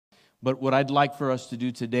But what I'd like for us to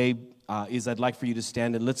do today is I'd like for you to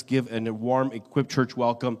stand and let's give a warm, equipped church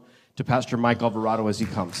welcome to Pastor Mike Alvarado as he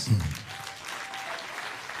comes.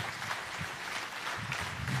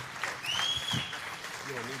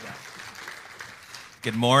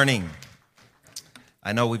 Good morning.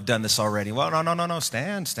 I know we've done this already. Well, no.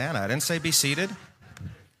 Stand. I didn't say be seated.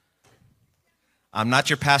 I'm not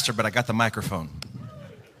your pastor, but I got the microphone.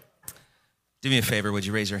 Do me a favor. Would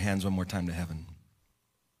you raise your hands one more time to heaven?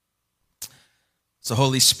 So,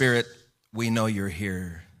 Holy Spirit, we know you're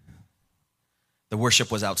here. The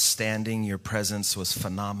worship was outstanding. Your presence was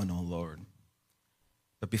phenomenal, Lord.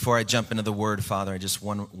 But before I jump into the word, Father, I just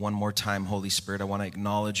one more time, Holy Spirit, I want to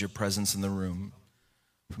acknowledge your presence in the room.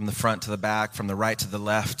 From the front to the back, from the right to the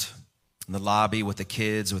left, in the lobby with the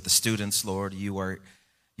kids, with the students, Lord, you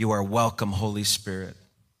are welcome, Holy Spirit,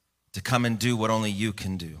 to come and do what only you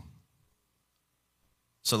can do.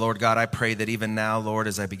 So, Lord God, I pray that even now, Lord,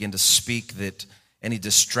 as I begin to speak, that any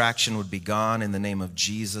distraction would be gone in the name of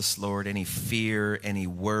Jesus, Lord. Any fear, any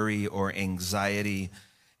worry or anxiety,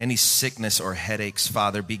 any sickness or headaches,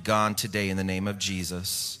 Father, be gone today in the name of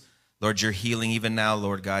Jesus. Lord, you're healing even now,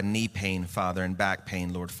 Lord God, knee pain, Father, and back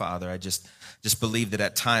pain, Lord Father. I just believe that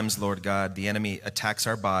at times, Lord God, the enemy attacks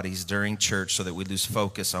our bodies during church so that we lose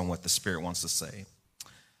focus on what the Spirit wants to say.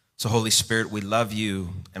 So, Holy Spirit, we love you,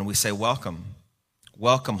 and we say welcome.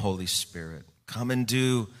 Welcome, Holy Spirit. Come and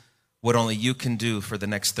do what only you can do for the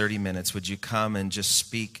next 30 minutes. Would you come and just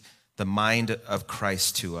speak the mind of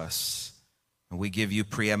Christ to us? And we give you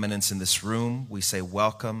preeminence in this room. We say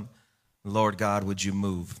welcome. Lord God, would you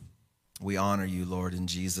move? We honor you, Lord, in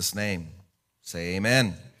Jesus' name. Say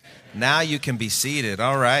amen. Now you can be seated.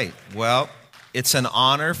 All right. Well, it's an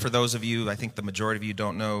honor for those of you, I think the majority of you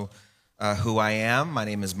don't know who I am. My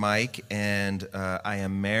name is Mike, and I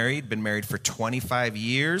am married. Been married for 25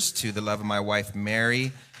 years to the love of my wife,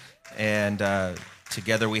 Mary. And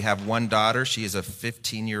together we have one daughter. She is a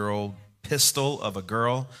 15-year-old pistol of a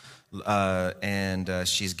girl. And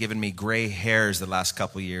she's given me gray hairs the last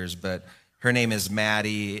couple years, but her name is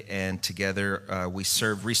Maddie, and together we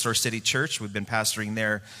serve Resource City Church. We've been pastoring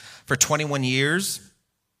there for 21 years,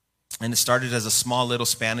 and it started as a small little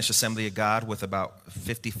Spanish Assembly of God with about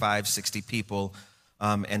 55, 60 people,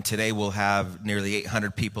 and today we'll have nearly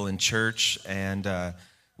 800 people in church, and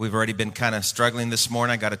we've already been kind of struggling this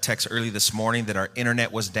morning. I got a text early this morning that our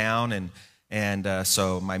internet was down, and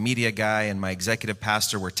so my media guy and my executive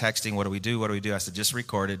pastor were texting, what do we do? I said, just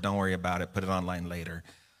record it, don't worry about it, put it online later.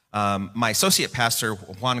 My associate pastor,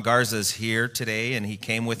 Juan Garza, is here today, and he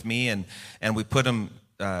came with me, and we put him,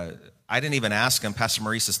 I didn't even ask him. Pastor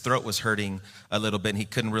Maurice's throat was hurting a little bit, and he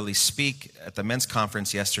couldn't really speak at the men's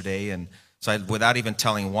conference yesterday, and so without even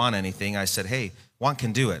telling Juan anything, I said, hey, Juan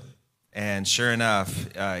can do it. And sure enough,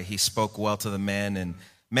 he spoke well to the men, and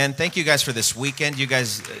men, thank you guys for this weekend. You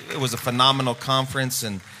guys, it was a phenomenal conference,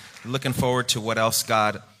 and looking forward to what else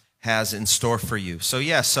God has in store for you.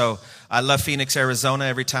 So I love Phoenix, Arizona.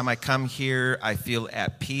 Every time I come here, I feel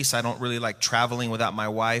at peace. I don't really like traveling without my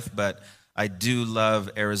wife, but I do love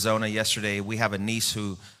Arizona. Yesterday, we have a niece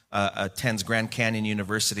who attends Grand Canyon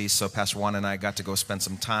University, so Pastor Juan and I got to go spend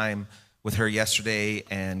some time with her yesterday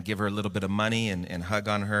and give her a little bit of money and hug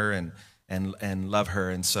on her and love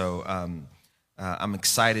her. And so I'm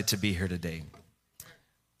excited to be here today.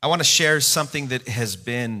 I want to share something that has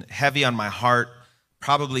been heavy on my heart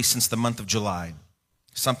probably since the month of July,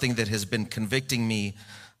 something that has been convicting me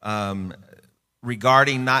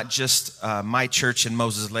regarding not just my church in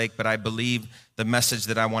Moses Lake, but I believe the message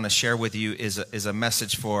that I want to share with you is a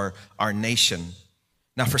message for our nation.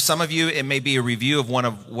 Now, for some of you, it may be a review of one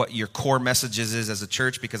of what your core messages is as a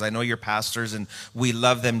church, because I know you're pastors and we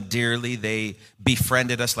love them dearly. They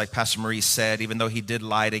befriended us, like Pastor Maurice said, even though he did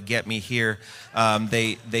lie to get me here.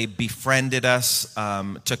 They befriended us,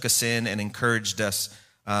 took us in and encouraged us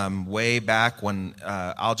way back when,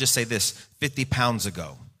 I'll just say this, 50 pounds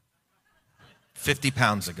ago. 50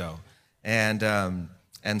 pounds ago. And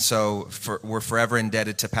so we're forever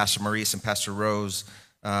indebted to Pastor Maurice and Pastor Rose,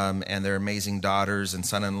 and their amazing daughters and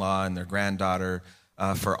son-in-law and their granddaughter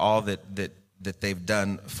for all that they've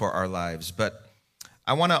done for our lives. But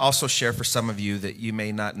I want to also share for some of you that you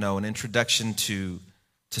may not know an introduction to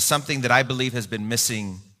something that I believe has been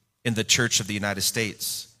missing in the Church of the United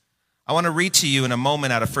States. I want to read to you in a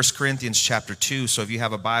moment out of 1 Corinthians chapter 2, so if you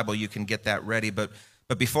have a Bible, you can get that ready. But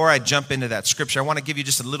before I jump into that scripture, I want to give you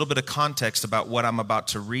just a little bit of context about what I'm about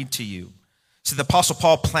to read to you. See, the Apostle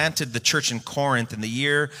Paul planted the church in Corinth in the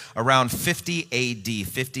year around 50 AD,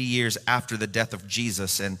 50 years after the death of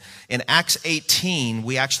Jesus. And in Acts 18,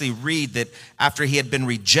 we actually read that after he had been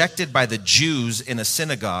rejected by the Jews in a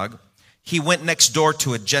synagogue, he went next door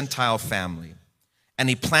to a Gentile family and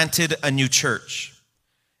he planted a new church.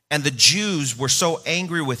 And the Jews were so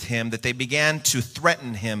angry with him that they began to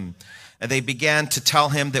threaten him. And they began to tell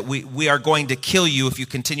him that we are going to kill you if you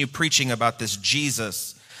continue preaching about this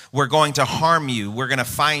Jesus. We're going to harm you. We're going to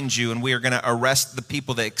find you, and we are going to arrest the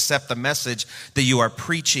people that accept the message that you are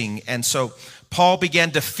preaching. And so Paul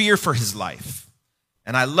began to fear for his life.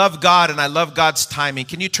 And I love God, and I love God's timing.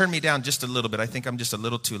 Can you turn me down just a little bit? I think I'm just a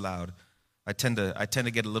little too loud. I tend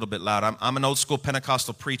to get a little bit loud. I'm an old school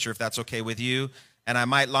Pentecostal preacher, if that's okay with you. And I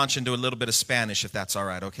might launch into a little bit of Spanish, if that's all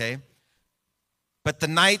right, okay? But the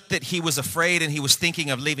night that he was afraid and he was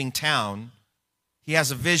thinking of leaving town, he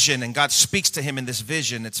has a vision, and God speaks to him in this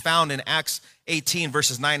vision. It's found in Acts 18,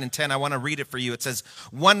 verses 9 and 10. I want to read it for you. It says,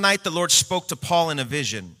 "One night the Lord spoke to Paul in a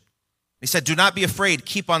vision. He said, 'Do not be afraid.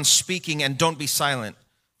 Keep on speaking and don't be silent,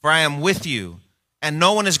 for I am with you, and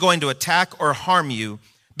no one is going to attack or harm you,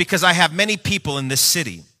 because I have many people in this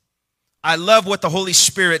city.'" I love what the Holy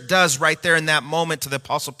Spirit does right there in that moment to the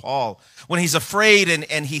Apostle Paul. When he's afraid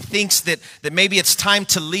and he thinks that maybe it's time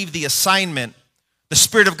to leave the assignment, the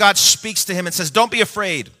Spirit of God speaks to him and says, "Don't be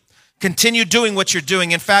afraid. Continue doing what you're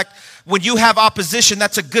doing. In fact, when you have opposition,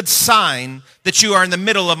 that's a good sign that you are in the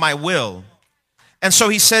middle of my will." And so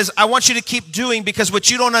he says, "I want you to keep doing, because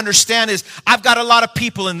what you don't understand is I've got a lot of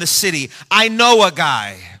people in the city. I know a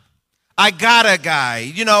guy. I got a guy."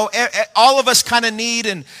 You know, all of us kind of need,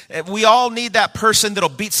 and we all need that person that'll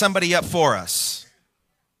beat somebody up for us.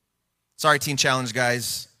 Sorry, Teen Challenge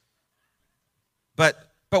guys.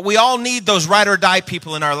 But we all need those ride or die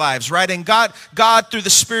people in our lives, right? And God through the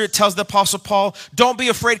Spirit tells the Apostle Paul, "Don't be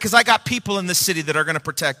afraid, because I got people in this city that are going to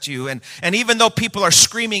protect you. And even though people are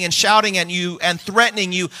screaming and shouting at you and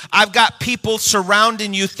threatening you, I've got people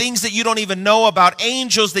surrounding you, things that you don't even know about,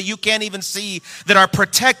 angels that you can't even see that are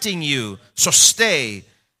protecting you. So stay."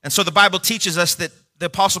 And so the Bible teaches us that the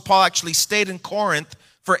Apostle Paul actually stayed in Corinth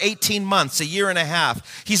for 18 months, a year and a half.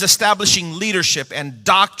 He's establishing leadership and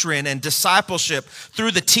doctrine and discipleship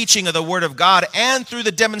through the teaching of the Word of God and through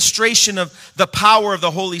the demonstration of the power of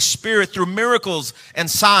the Holy Spirit through miracles and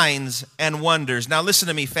signs and wonders. Now listen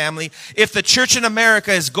to me, family. If the church in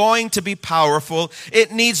America is going to be powerful,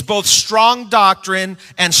 it needs both strong doctrine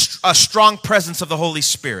and a strong presence of the Holy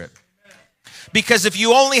Spirit. Because if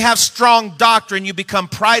you only have strong doctrine, you become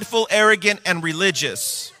prideful, arrogant, and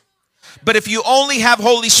religious. But if you only have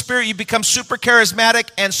Holy Spirit, you become super charismatic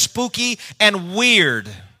and spooky and weird.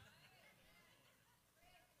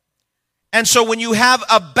 And so when you have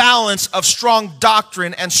a balance of strong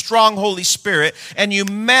doctrine and strong Holy Spirit, and you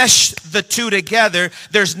mesh the two together,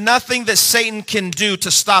 there's nothing that Satan can do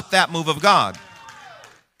to stop that move of God.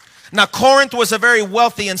 Now, Corinth was a very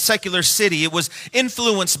wealthy and secular city. It was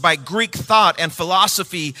influenced by Greek thought and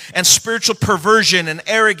philosophy and spiritual perversion and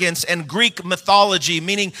arrogance and Greek mythology,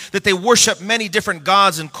 meaning that they worship many different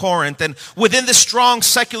gods in Corinth. And within this strong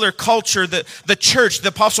secular culture, the church, the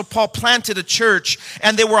Apostle Paul planted a church,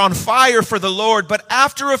 and they were on fire for the Lord. But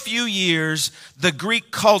after a few years, the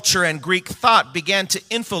Greek culture and Greek thought began to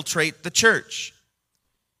infiltrate the church.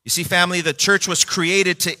 You see, family, the church was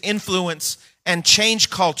created to influence and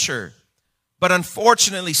change culture. But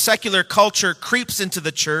unfortunately, secular culture creeps into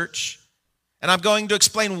the church, and I'm going to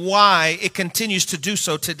explain why it continues to do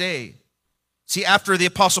so today. See, after the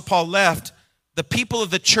Apostle Paul left, the people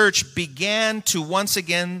of the church began to once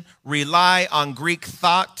again rely on Greek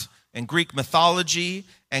thought and Greek mythology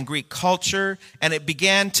and Greek culture, and it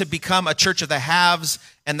began to become a church of the haves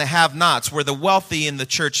and the have-nots, where the wealthy in the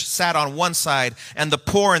church sat on one side and the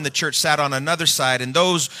poor in the church sat on another side, and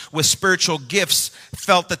those with spiritual gifts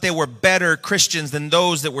felt that they were better Christians than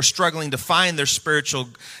those that were struggling to find their spiritual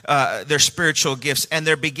gifts. And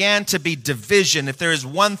there began to be division. If there is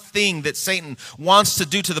one thing that Satan wants to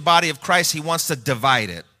do to the body of Christ, he wants to divide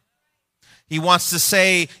it. He wants to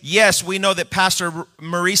say, yes, we know that Pastor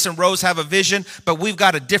Maurice and Rose have a vision, but we've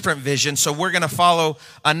got a different vision, so we're going to follow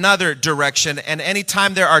another direction. And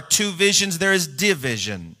anytime there are two visions, there is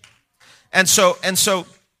division. And so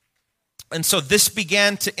this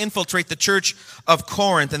began to infiltrate the church of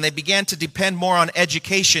Corinth, and they began to depend more on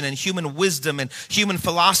education and human wisdom and human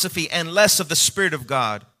philosophy and less of the Spirit of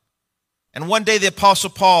God. And one day the Apostle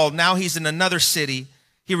Paul, now he's in another city,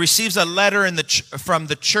 he receives a letter from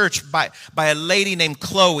the church by a lady named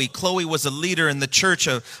Chloe. Chloe was a leader in the church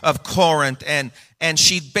of Corinth, and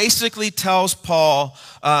she basically tells Paul,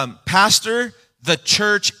 Pastor, the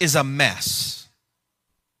church is a mess.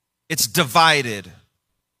 It's divided.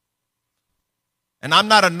 And I'm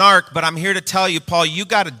not a narc, but I'm here to tell you, Paul, you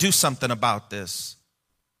got to do something about this.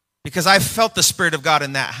 Because I felt the Spirit of God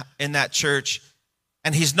in that church,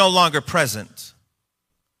 and he's no longer present.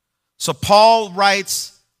 So Paul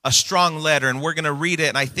writes a strong letter, and we're going to read it,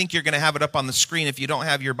 and I think you're going to have it up on the screen if you don't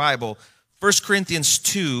have your Bible. 1 Corinthians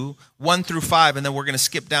 2, 1 through 5, and then we're going to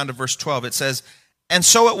skip down to verse 12. It says, "And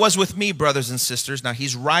so it was with me, brothers and sisters." Now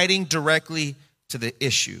he's writing directly to the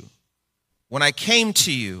issue. "When I came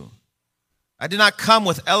to you, I did not come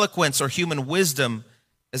with eloquence or human wisdom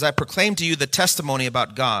as I proclaimed to you the testimony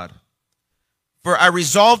about God. For I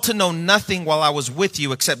resolved to know nothing while I was with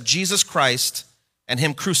you except Jesus Christ and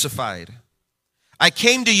him crucified. I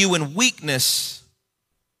came to you in weakness.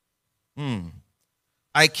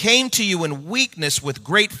 I came to you in weakness with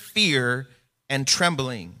great fear and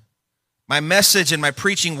trembling. My message and my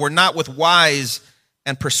preaching were not with wise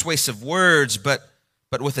and persuasive words, but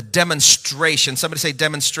with a demonstration." Somebody say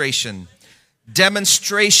demonstration.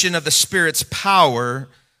 "Demonstration of the Spirit's power,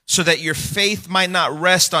 so that your faith might not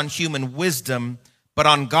rest on human wisdom, but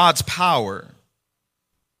on God's power.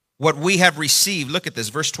 What we have received," look at this,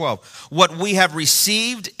 verse 12. "What we have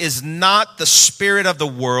received is not the spirit of the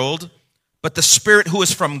world, but the Spirit who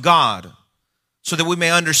is from God, so that we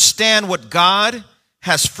may understand what God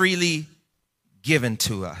has freely given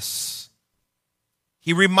to us."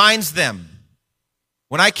 He reminds them,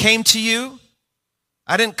 when I came to you,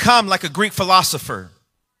 I didn't come like a Greek philosopher.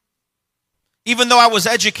 Even though I was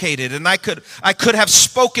educated and I could have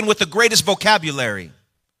spoken with the greatest vocabulary,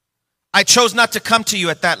 I chose not to come to you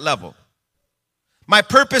at that level. My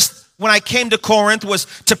purpose when I came to Corinth was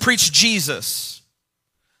to preach Jesus.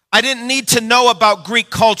 I didn't need to know about Greek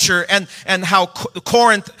culture and how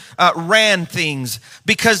Corinth ran things,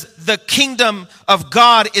 because the kingdom of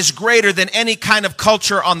God is greater than any kind of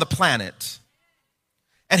culture on the planet.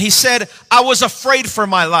 And he said, I was afraid for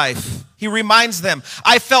my life. He reminds them,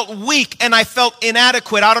 I felt weak and I felt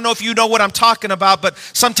inadequate. I don't know if you know what I'm talking about, but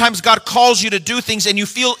sometimes God calls you to do things and you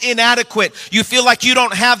feel inadequate. You feel like you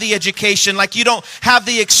don't have the education, like you don't have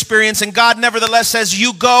the experience. And God nevertheless says,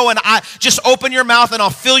 you go and I just open your mouth and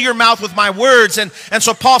I'll fill your mouth with my words. And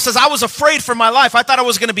so Paul says, I was afraid for my life. I thought I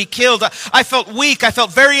was going to be killed. I felt weak. I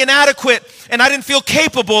felt very inadequate, and I didn't feel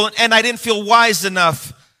capable, and I didn't feel wise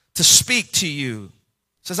enough to speak to you.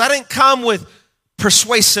 He says, I didn't come with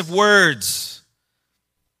persuasive words,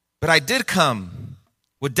 but I did come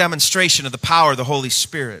with demonstration of the power of the Holy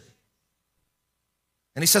Spirit.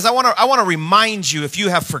 And he says, I want to remind you, if you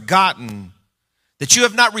have forgotten, that you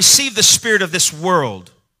have not received the spirit of this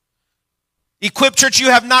world. Equip Church,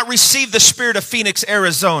 you have not received the spirit of Phoenix,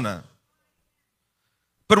 Arizona.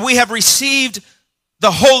 But we have received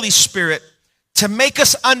the Holy Spirit to make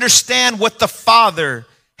us understand what the Father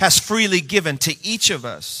has freely given to each of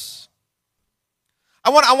us. I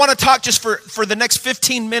want to talk just for the next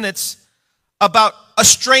 15 minutes about a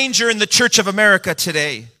stranger in the Church of America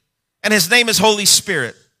today, and his name is Holy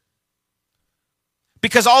Spirit.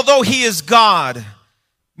 Because although he is God,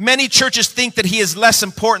 many churches think that he is less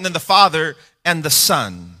important than the Father and the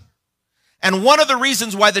Son. And one of the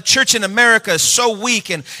reasons why the church in America is so weak,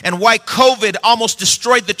 and why COVID almost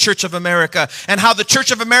destroyed the Church of America, and how the Church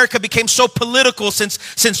of America became so political since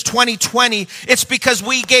 2020, it's because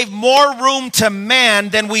we gave more room to man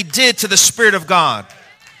than we did to the Spirit of God.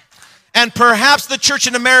 And perhaps the church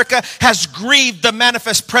in America has grieved the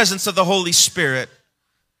manifest presence of the Holy Spirit.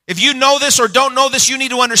 If you know this or don't know this, you need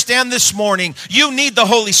to understand this morning, you need the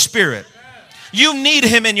Holy Spirit. You need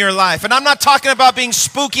him in your life. And I'm not talking about being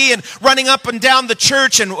spooky and running up and down the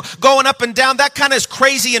church and going up and down. That kind of is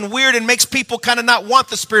crazy and weird and makes people kind of not want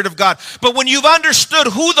the Spirit of God. But when you've understood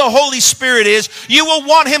who the Holy Spirit is, you will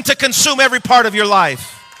want him to consume every part of your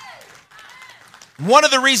life. One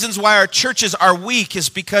of the reasons why our churches are weak is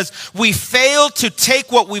because we fail to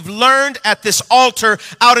take what we've learned at this altar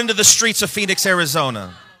out into the streets of Phoenix,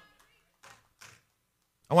 Arizona.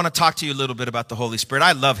 I want to talk to you a little bit about the Holy Spirit.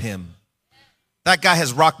 I love him. That guy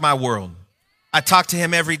has rocked my world. I talk to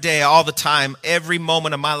him every day, all the time, every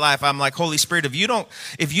moment of my life. I'm like, Holy Spirit, if you don't,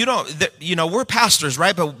 we're pastors,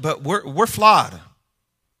 right? But we're flawed.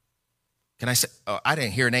 Can I say, oh, I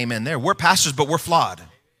didn't hear an amen there. We're pastors, but we're flawed.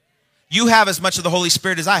 You have as much of the Holy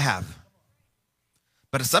Spirit as I have.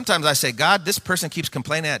 But sometimes I say, God, this person keeps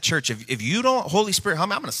complaining at church. If you don't, Holy Spirit, I'm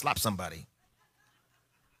going to slap somebody.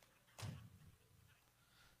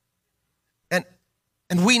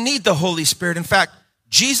 And we need the Holy Spirit. In fact,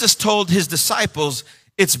 Jesus told his disciples,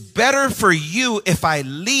 it's better for you if I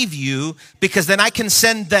leave you, because then I can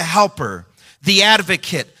send the helper, the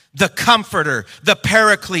advocate, the comforter, the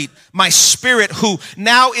paraclete, my Spirit, who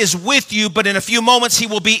now is with you, but in a few moments he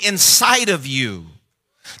will be inside of you.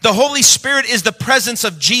 The Holy Spirit is the presence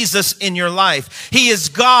of Jesus in your life. He is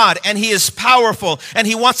God and He is powerful and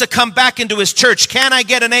He wants to come back into His church. Can I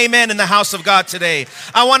get an amen in the house of God today?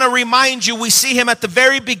 I want to remind you, we see Him at the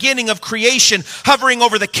very beginning of creation, hovering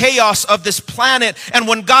over the chaos of this planet. And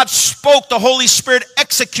when God spoke, the Holy Spirit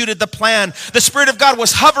executed the plan. The Spirit of God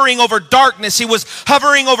was hovering over darkness. He was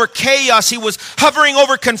hovering over chaos. He was hovering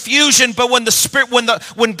over confusion. But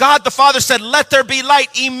when God the Father said, "Let there be light,"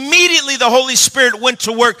 immediately the Holy Spirit went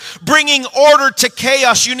to work, bringing order to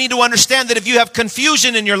chaos. You need to understand that if you have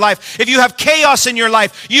confusion in your life, if you have chaos in your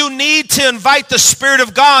life, you need to invite the Spirit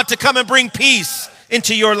of God to come and bring peace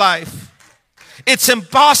into your life. It's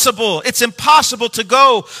impossible to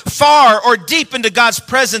go far or deep into God's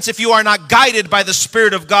presence if you are not guided by the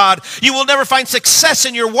Spirit of God. You will never find success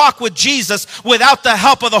in your walk with Jesus without the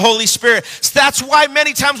help of the Holy Spirit. So that's why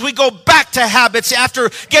many times we go back to habits. After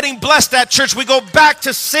getting blessed at church, we go back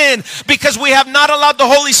to sin because we have not allowed the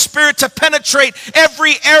Holy Spirit to penetrate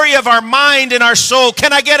every area of our mind and our soul.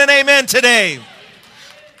 Can I get an amen today?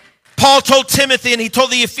 Paul told Timothy and he told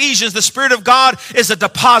the Ephesians, the Spirit of God is a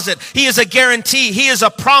deposit. He is a guarantee. He is a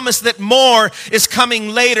promise that more is coming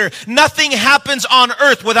later. Nothing happens on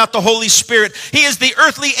earth without the Holy Spirit. He is the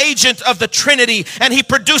earthly agent of the Trinity, and He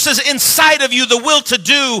produces inside of you the will to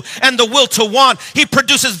do and the will to want. He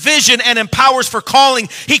produces vision and empowers for calling.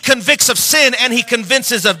 He convicts of sin and He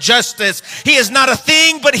convinces of justice. He is not a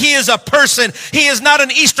thing, but He is a person. He is not an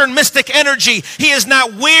Eastern mystic energy. He is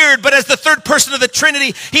not weird, but as the third person of the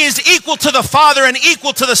Trinity, He is equal to the Father and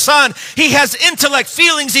equal to the Son. He has intellect,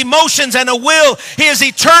 feelings, emotions, and a will. He is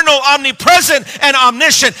eternal, omnipresent, and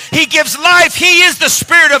omniscient. He gives life. He is the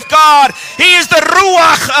Spirit of God. He is the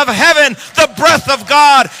Ruach of heaven, the breath of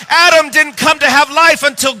God. Adam didn't come to have life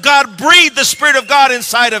until God breathed the Spirit of God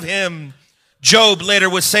inside of him. Job later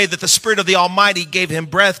would say that the Spirit of the Almighty gave him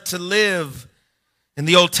breath to live. In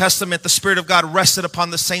the Old Testament, the Spirit of God rested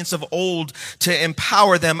upon the saints of old to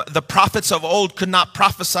empower them. The prophets of old could not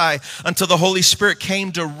prophesy until the Holy Spirit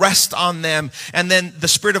came to rest on them. And then the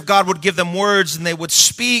Spirit of God would give them words and they would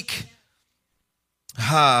speak.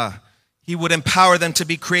 He would empower them to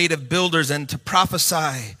be creative builders and to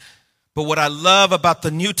prophesy. But what I love about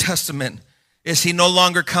the New Testament is He no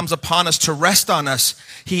longer comes upon us to rest on us.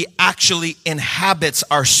 He actually inhabits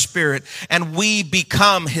our spirit and we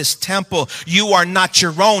become His temple. You are not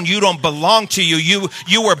your own. You don't belong to you.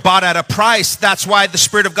 You were bought at a price. That's why the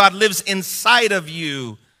Spirit of God lives inside of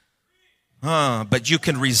you. But you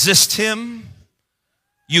can resist Him.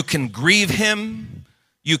 You can grieve Him.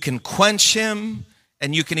 You can quench Him.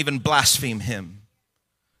 And you can even blaspheme Him.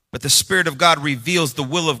 But the Spirit of God reveals the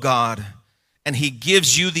will of God. And He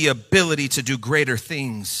gives you the ability to do greater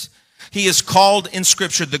things. He is called in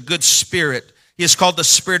Scripture the good Spirit. He is called the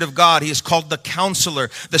Spirit of God. He is called the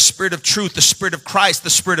Counselor, the Spirit of truth, the Spirit of Christ,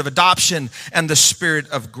 the Spirit of adoption, and the Spirit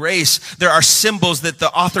of grace. There are symbols that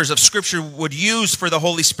the authors of Scripture would use for the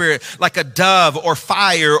Holy Spirit, like a dove or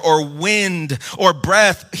fire or wind or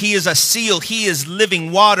breath. He is a seal. He is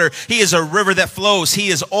living water. He is a river that flows. He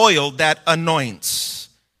is oil that anoints.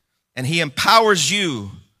 And He empowers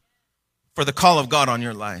you for the call of God on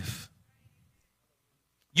your life.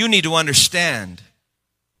 You need to understand.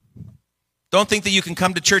 Don't think that you can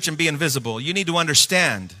come to church and be invisible. You need to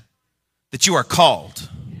understand that you are called.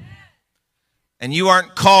 And you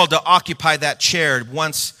aren't called to occupy that chair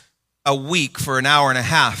once a week for an hour and a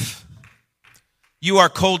half. You are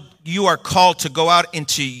called to go out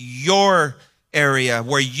into your area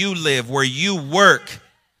where you live, where you work,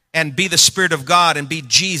 and be the Spirit of God and be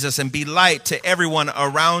Jesus and be light to everyone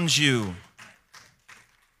around you.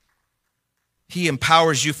 He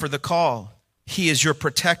empowers you for the call. He is your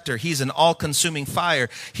protector. He's an all-consuming fire.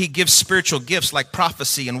 He gives spiritual gifts like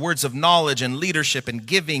prophecy and words of knowledge and leadership and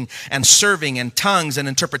giving and serving and tongues and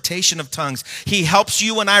interpretation of tongues. He helps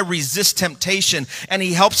you and I resist temptation, and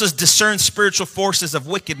He helps us discern spiritual forces of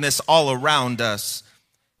wickedness all around us.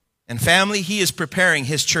 And family, He is preparing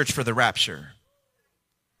His church for the rapture.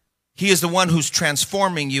 He is the one who's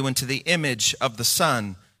transforming you into the image of the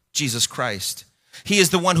Son, Jesus Christ. He is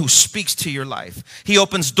the one who speaks to your life. He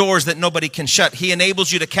opens doors that nobody can shut. He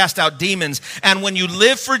enables you to cast out demons. And when you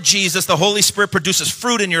live for Jesus, the Holy Spirit produces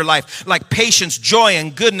fruit in your life, like patience, joy,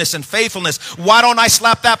 and goodness, and faithfulness. Why don't I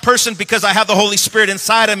slap that person? Because I have the Holy Spirit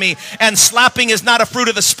inside of me. And slapping is not a fruit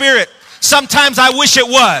of the Spirit. Sometimes I wish it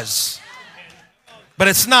was, but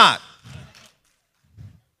it's not.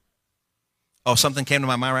 Oh, something came to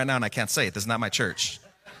my mind right now and I can't say it. This is not my church.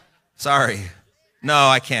 Sorry. No,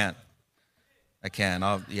 I can't. I can.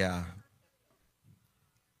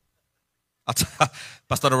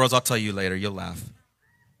 Pastor Rose, I'll tell you later. You'll laugh.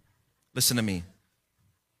 Listen to me.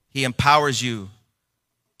 He empowers you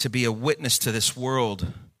to be a witness to this world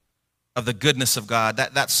of the goodness of God.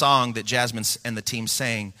 That song that Jasmine and the team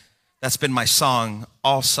sang, that's been my song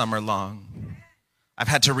all summer long. I've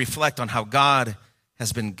had to reflect on how God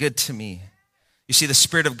has been good to me. You see, the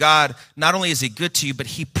Spirit of God, not only is he good to you, but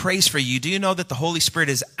he prays for you. Do you know that the Holy Spirit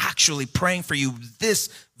is actually praying for you this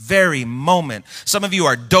very moment? Some of you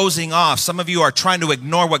are dozing off. Some of you are trying to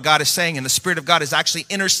ignore what God is saying, and the Spirit of God is actually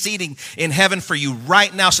interceding in heaven for you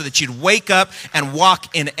right now so that you'd wake up and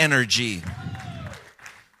walk in energy.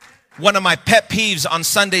 One of my pet peeves on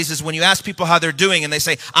Sundays is when you ask people how they're doing and they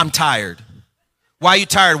say, I'm tired. Why are you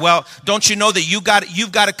tired? Well, don't you know that you've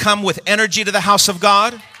got to come with energy to the house of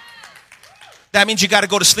God? That means you got to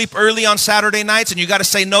go to sleep early on Saturday nights and you got to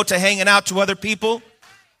say no to hanging out to other people.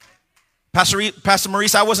 Pastor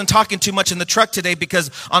Maurice, I wasn't talking too much in the truck today because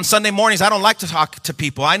on Sunday mornings, I don't like to talk to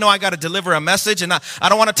people. I know I got to deliver a message and I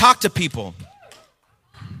don't want to talk to people.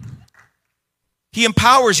 He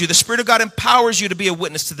empowers you. The Spirit of God empowers you to be a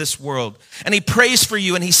witness to this world. And he prays for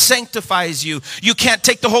you and he sanctifies you. You can't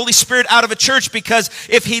take the Holy Spirit out of a church because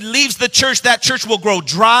if he leaves the church, that church will grow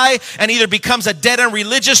dry and either becomes a dead-end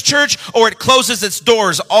religious church or it closes its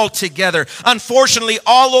doors altogether. Unfortunately,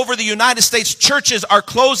 all over the United States, churches are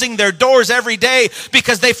closing their doors every day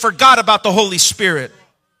because they forgot about the Holy Spirit.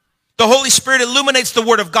 The Holy Spirit illuminates the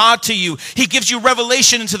Word of God to you. He gives you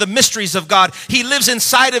revelation into the mysteries of God. He lives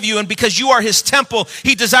inside of you, and because you are his temple,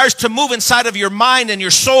 he desires to move inside of your mind and your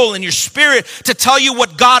soul and your spirit to tell you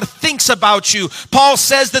what God thinks about you. Paul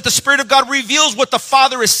says that the Spirit of God reveals what the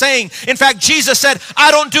Father is saying. In fact, Jesus said, I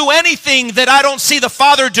don't do anything that I don't see the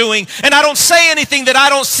Father doing, and I don't say anything that I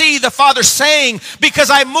don't see the Father saying, because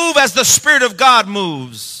I move as the Spirit of God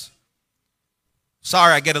moves.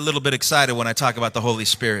 Sorry, I get a little bit excited when I talk about the Holy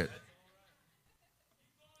Spirit.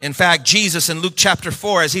 In fact, Jesus in Luke chapter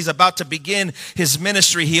 4, as he's about to begin his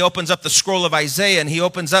ministry, he opens up the scroll of Isaiah and he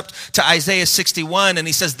opens up to Isaiah 61 and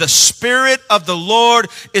he says, the Spirit of the Lord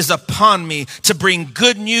is upon me to bring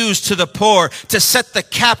good news to the poor, to set the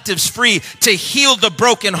captives free, to heal the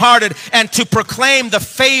brokenhearted, and to proclaim the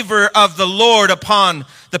favor of the Lord upon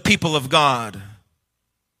the people of God.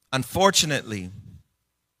 Unfortunately,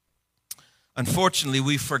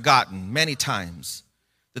 we've forgotten many times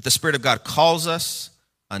that the Spirit of God calls us,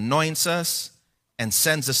 anoints us, and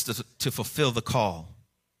sends us to fulfill the call.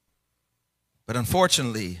 But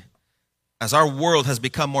unfortunately, as our world has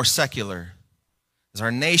become more secular, as our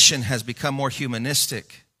nation has become more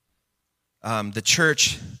humanistic, the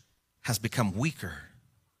church has become weaker.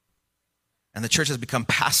 And the church has become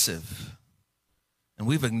passive. And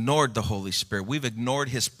we've ignored the Holy Spirit. We've ignored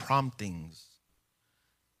his promptings.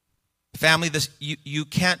 Family, you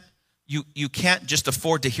can't just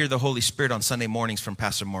afford to hear the Holy Spirit on Sunday mornings from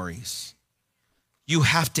Pastor Maurice. You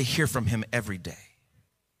have to hear from him every day.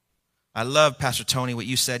 I love, Pastor Tony, what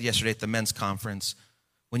you said yesterday at the men's conference.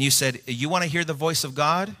 When you said, you want to hear the voice of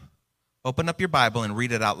God? Open up your Bible and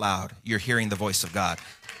read it out loud. You're hearing the voice of God.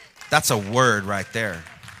 That's a word right there.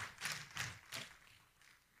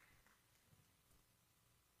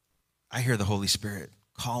 I hear the Holy Spirit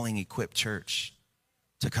calling Equip Church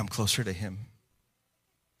to come closer to him.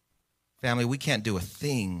 Family, we can't do a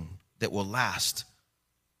thing that will last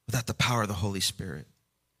without the power of the Holy Spirit.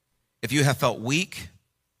 If you have felt weak,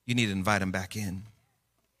 you need to invite him back in.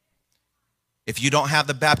 If you don't have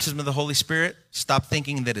the baptism of the Holy Spirit, stop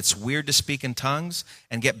thinking that it's weird to speak in tongues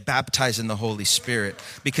and get baptized in the Holy Spirit,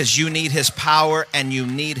 because you need his power and you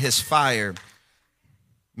need his fire.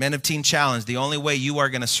 Men of Teen Challenge, the only way you are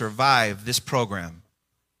going to survive this program.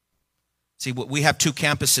 See, we have two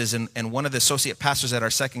campuses, and one of the associate pastors at our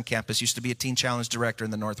second campus used to be a Teen Challenge director in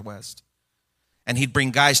the Northwest. And he'd bring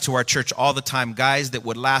guys to our church all the time, guys that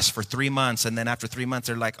would last for 3 months, and then after 3 months,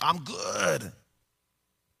 they're like, I'm good.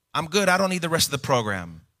 I don't need the rest of the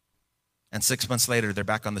program. And 6 months later, they're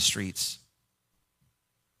back on the streets.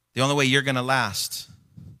 The only way you're going to last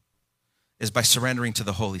is by surrendering to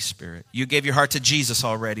the Holy Spirit. You gave your heart to Jesus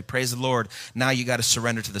already. Praise the Lord. Now you got to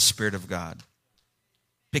surrender to the Spirit of God.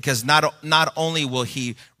 Because not only will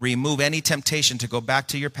he remove any temptation to go back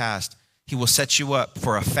to your past, he will set you up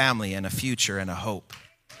for a family and a future and a hope.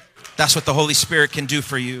 That's what the Holy Spirit can do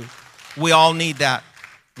for you. We all need that.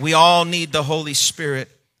 We all need the Holy Spirit.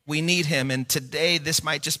 We need him. And today, this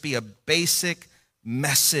might just be a basic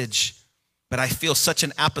message, but I feel such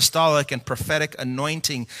an apostolic and prophetic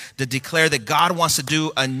anointing to declare that God wants to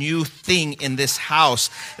do a new thing in this house.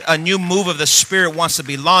 A new move of the Spirit wants to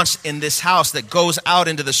be launched in this house that goes out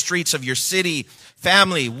into the streets of your city.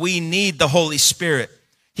 Family, we need the Holy Spirit.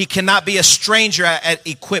 He cannot be a stranger at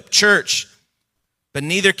Equip Church, but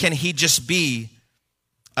neither can he just be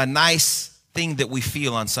a nice thing that we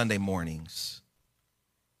feel on Sunday mornings.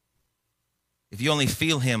 If you only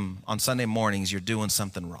feel him on Sunday mornings, you're doing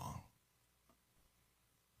something wrong.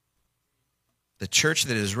 The church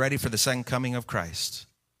that is ready for the second coming of Christ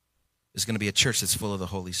is going to be a church that's full of the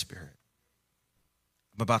Holy Spirit.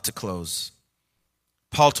 I'm about to close.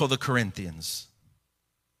 Paul told the Corinthians,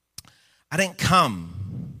 I didn't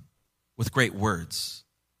come with great words.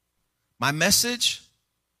 My message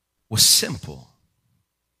was simple.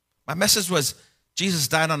 My message was, Jesus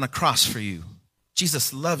died on the cross for you.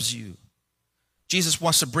 Jesus loves you. Jesus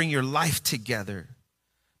wants to bring your life together.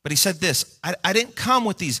 But he said this, I didn't come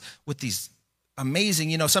with these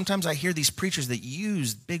amazing, sometimes I hear these preachers that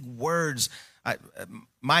use big words.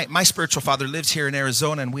 My spiritual father lives here in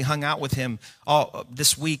Arizona, and we hung out with him all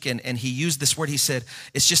this week, and he used this word. He said,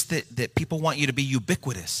 it's just that people want you to be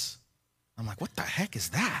ubiquitous. I'm like, what the heck is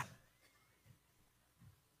that?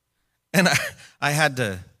 And I had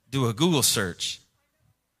to do a Google search.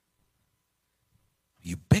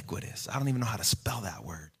 Ubiquitous. I don't even know how to spell that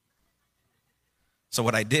word. So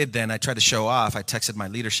what I did then, I tried to show off. I texted my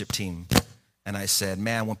leadership team, and I said,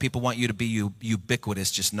 man, when people want you to be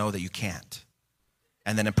ubiquitous, just know that you can't.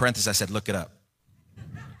 And then in parentheses, I said, look it up.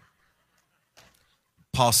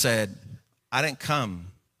 Paul said, I didn't come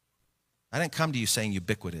to you saying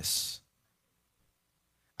ubiquitous.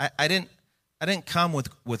 I didn't come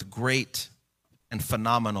with great and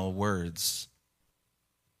phenomenal words.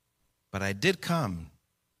 But I did come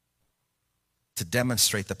to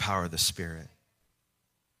demonstrate the power of the Spirit.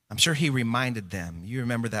 I'm sure he reminded them. You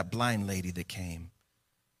remember that blind lady that came,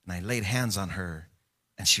 and I laid hands on her,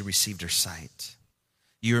 and she received her sight.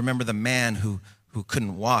 You remember the man who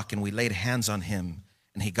couldn't walk, and we laid hands on him,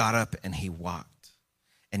 and he got up and he walked.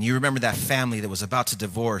 And you remember that family that was about to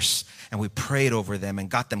divorce, and we prayed over them and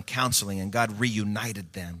got them counseling, and God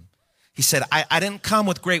reunited them. He said, I didn't come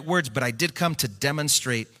with great words, but I did come to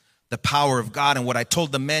demonstrate the power of God. And what I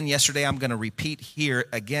told the men yesterday, I'm going to repeat here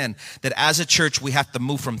again, that as a church, we have to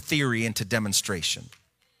move from theory into demonstration.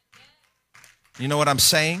 You know what I'm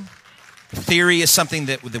saying? Theory is something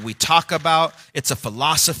that we talk about. It's a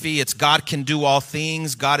philosophy. It's God can do all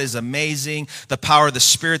things. God is amazing. The power of the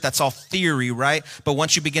Spirit, that's all theory, right? But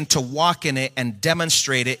once you begin to walk in it and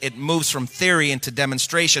demonstrate it, it moves from theory into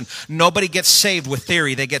demonstration. Nobody gets saved with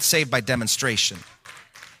theory. They get saved by demonstration.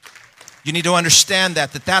 You need to understand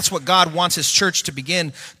that's what God wants his church to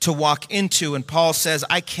begin to walk into. And Paul says,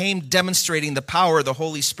 I came demonstrating the power of the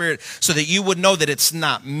Holy Spirit so that you would know that it's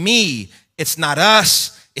not me, it's not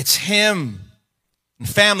us, it's him. And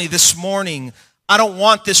family, this morning, I don't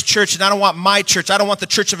want this church, and I don't want my church, I don't want the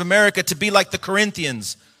Church of America to be like the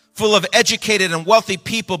Corinthians, full of educated and wealthy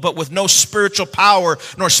people, but with no spiritual power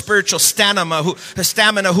nor spiritual stamina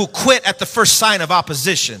who quit at the first sign of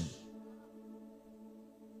opposition.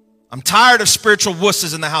 I'm tired of spiritual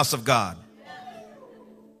wusses in the house of God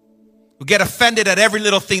who get offended at every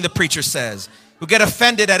little thing the preacher says, who get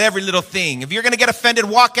offended at every little thing. If you're going to get offended,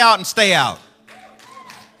 walk out and stay out.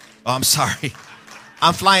 Oh, I'm sorry.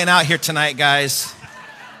 I'm flying out here tonight, guys.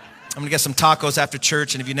 I'm going to get some tacos after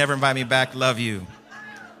church, and if you never invite me back, love you.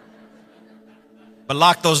 But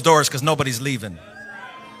lock those doors because nobody's leaving.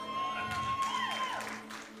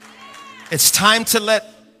 It's time to let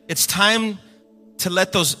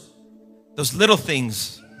those little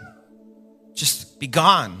things just be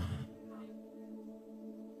gone.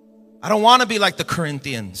 I don't want to be like the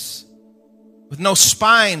Corinthians with no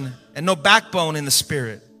spine and no backbone in the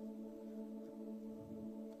Spirit.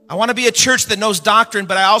 I want to be a church that knows doctrine,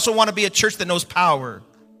 but I also want to be a church that knows power.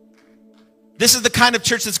 This is the kind of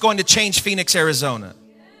church that's going to change Phoenix, Arizona.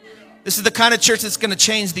 This is the kind of church that's going to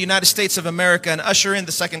change the United States of America and usher in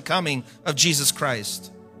the second coming of Jesus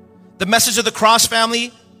Christ. The message of the cross,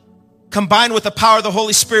 family, combined with the power of the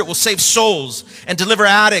Holy Spirit, will save souls and deliver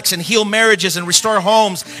addicts and heal marriages and restore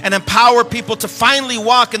homes and empower people to finally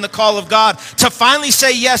walk in the call of God, to finally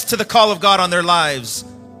say yes to the call of God on their lives.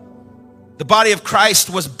 The body of Christ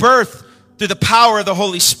was birthed through the power of the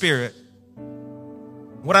Holy Spirit.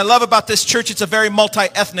 What I love about this church, it's a very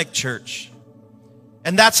multi-ethnic church.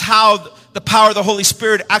 And that's how the power of the Holy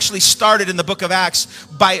Spirit actually started in the book of Acts,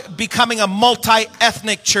 by becoming a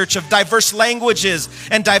multi-ethnic church of diverse languages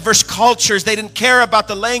and diverse cultures. They didn't care about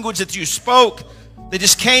the language that you spoke. They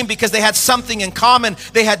just came because they had something in common.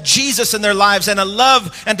 They had Jesus in their lives and a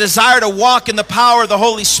love and desire to walk in the power of the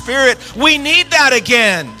Holy Spirit. We need that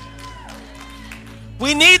again.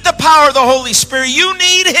 We need the power of the Holy Spirit. You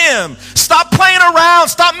need him. Stop playing around.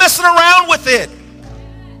 Stop messing around with it.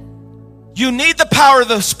 You need the power of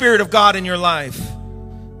the Spirit of God in your life.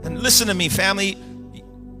 And listen to me, family.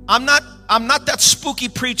 I'm not that spooky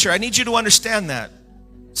preacher. I need you to understand that.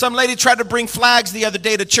 Some lady tried to bring flags the other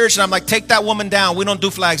day to church, and I'm like, take that woman down. We don't do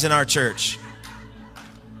flags in our church.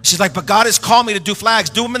 She's like, but God has called me to do flags.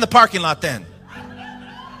 Do them in the parking lot then.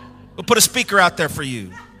 We'll put a speaker out there for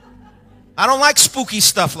you. I don't like spooky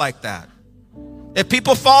stuff like that. If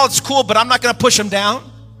people fall, it's cool, but I'm not going to push them down.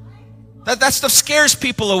 That stuff scares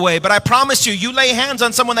people away. But I promise you, you lay hands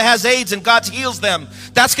on someone that has AIDS and God heals them,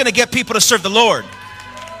 that's going to get people to serve the Lord.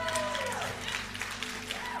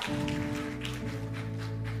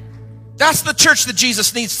 That's the church that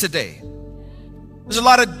Jesus needs today. There's a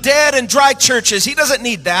lot of dead and dry churches. He doesn't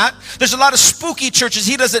need that. There's a lot of spooky churches.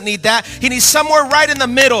 He doesn't need that. He needs somewhere right in the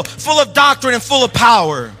middle, full of doctrine and full of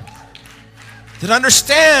power, that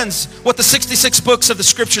understands what the 66 books of the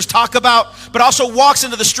scriptures talk about, but also walks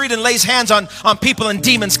into the street and lays hands on people and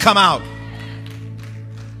demons come out.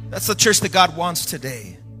 That's the church that God wants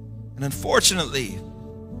today. And unfortunately,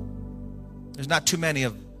 there's not too many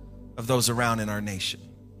of those around in our nation.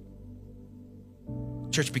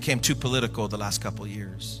 Church became too political the last couple of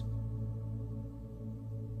years.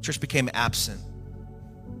 Church became absent.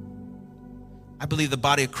 I believe the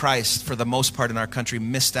body of Christ, for the most part in our country,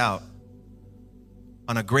 missed out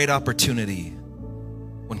on a great opportunity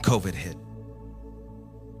when COVID hit.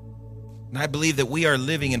 And I believe that we are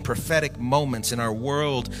living in prophetic moments in our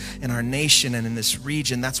world, in our nation, and in this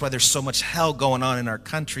region. That's why there's so much hell going on in our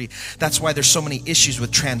country. That's why there's so many issues with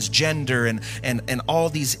transgender and all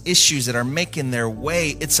these issues that are making their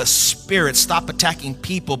way. It's a spirit. Stop attacking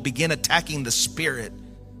people. Begin attacking the spirit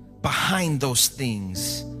behind those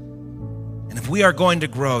things. And if we are going to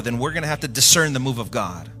grow, then we're going to have to discern the move of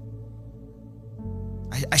God.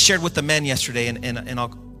 I shared with the men yesterday, and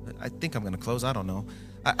I think I'm going to close. I don't know.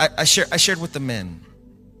 I shared with the men.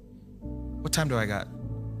 What time do I got?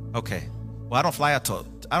 Okay. Well, I don't fly out till,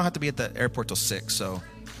 I don't have to be at the airport till 6, so.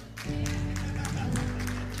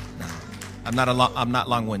 No, I'm not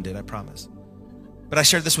long-winded, I promise. But I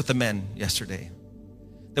shared this with the men yesterday.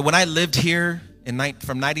 That when I lived here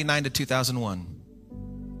from 99 to 2001,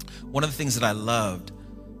 one of the things that I loved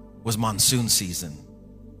was monsoon season.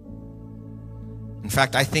 In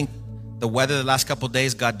fact, I think the weather the last couple of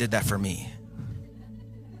days, God did that for me.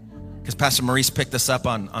 Because Pastor Maurice picked us up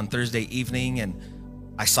on Thursday evening, and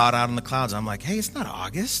I saw it out in the clouds. I'm like, hey, it's not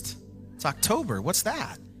August. It's October. What's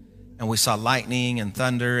that? And we saw lightning and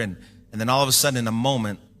thunder, and then all of a sudden in a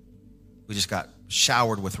moment, we just got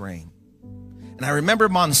showered with rain. And I remember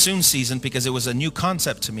monsoon season because it was a new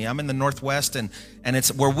concept to me. I'm in the Northwest, and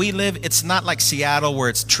it's where we live. It's not like Seattle where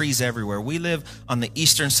it's trees everywhere. We live on the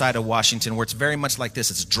eastern side of Washington where it's very much like this.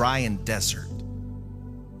 It's dry and desert.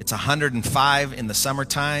 It's 105 in the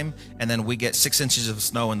summertime, and then we get 6 inches of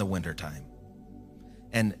snow in the wintertime.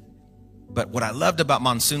 But what I loved about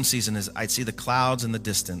monsoon season is I'd see the clouds in the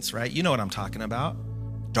distance, right? You know what I'm talking about.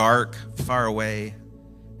 Dark, far away.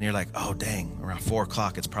 And you're like, oh, dang, around 4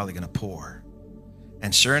 o'clock, it's probably going to pour.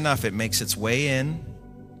 And sure enough, it makes its way in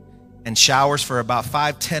and showers for about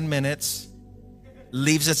 5-10 minutes,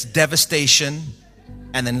 leaves its devastation,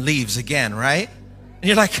 and then leaves again, right? And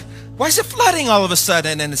you're like, why is it flooding all of a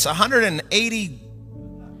sudden? And it's 180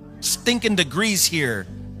 stinking degrees here.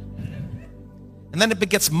 And then it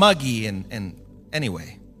gets muggy and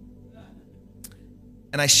anyway.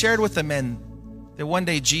 And I shared with the men that one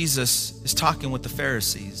day Jesus is talking with the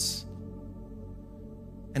Pharisees.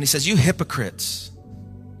 And he says, you hypocrites.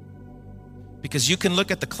 Because you can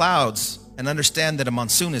look at the clouds and understand that a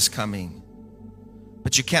monsoon is coming.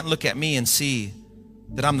 But you can't look at me and see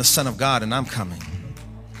that I'm the Son of God and I'm coming.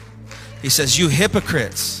 He says, you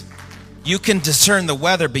hypocrites, you can discern the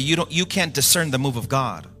weather, but you can't discern the move of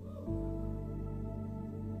God.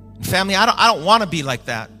 And family, I don't want to be like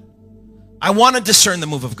that. I want to discern the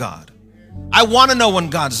move of God. I want to know when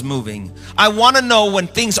God's moving. I want to know when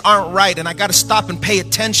things aren't right, and I got to stop and pay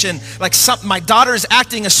attention. Like my daughter is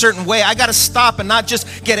acting a certain way. I got to stop and not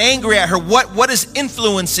just get angry at her. What is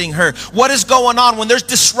influencing her? What is going on when there's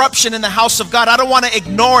disruption in the house of God? I don't want to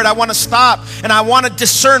ignore it. I want to stop, and I want to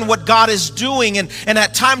discern what God is doing. And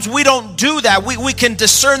at times we don't do that. We can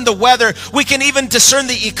discern the weather. We can even discern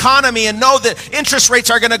the economy and know that interest rates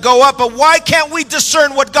are going to go up. But why can't we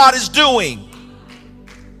discern what God is doing?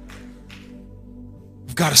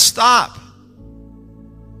 We've got to stop.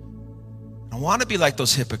 I want to be like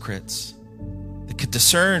those hypocrites that could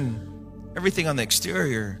discern everything on the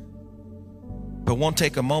exterior, but won't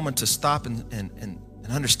take a moment to stop and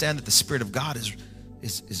understand that the Spirit of God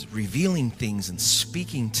is revealing things and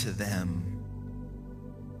speaking to them.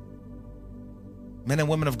 Men and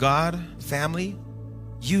women of God, family,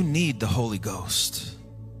 you need the Holy Ghost.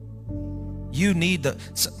 You need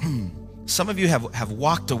some of you have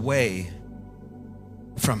walked away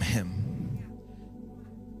from him.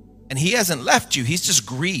 And he hasn't left you. He's just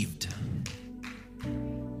grieved.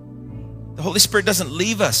 The Holy Spirit doesn't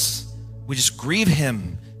leave us. We just grieve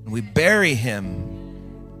him and we bury him.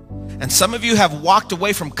 And some of you have walked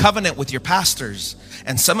away from covenant with your pastors.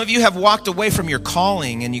 And some of you have walked away from your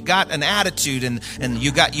calling, and you got an attitude, and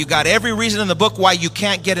you got every reason in the book why you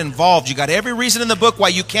can't get involved. You got every reason in the book why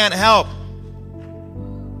you can't help.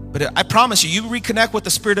 But I promise you reconnect with the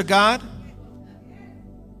Spirit of God,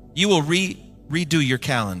 you will redo your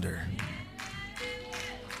calendar.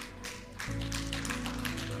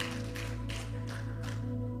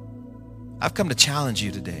 I've come to challenge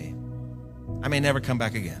you today. I may never come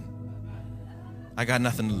back again. I got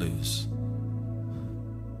nothing to lose.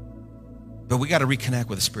 But we got to reconnect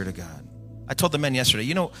with the Spirit of God. I told the men yesterday,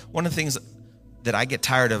 you know, one of the things that I get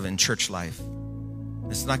tired of in church life,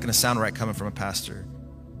 it's not going to sound right coming from a pastor,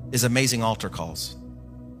 is amazing altar calls.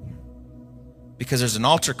 Because there's an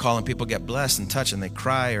altar call and people get blessed and touched and they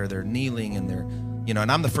cry or they're kneeling and they're, you know,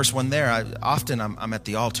 and I'm the first one there. I'm at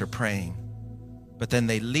the altar praying. But then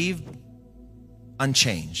they leave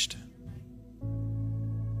unchanged.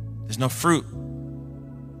 There's no fruit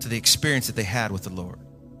to the experience that they had with the Lord.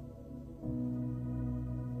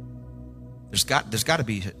 There's got to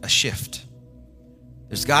be a shift.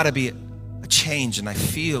 There's got to be a change, and I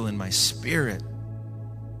feel in my spirit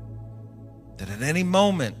that at any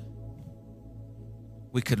moment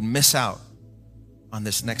we could miss out on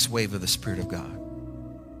this next wave of the Spirit of God.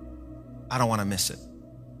 I don't want to miss it.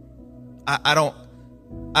 I don't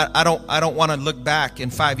want to look back in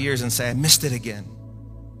 5 years and say I missed it again.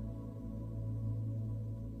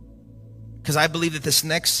 Because I believe that this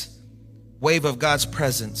next wave of God's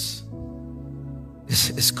presence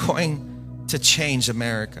is going to change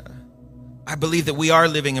America. I believe that we are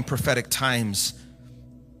living in prophetic times.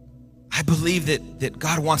 I believe that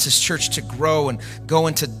God wants his church to grow and go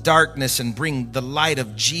into darkness and bring the light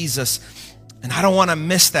of Jesus. And I don't want to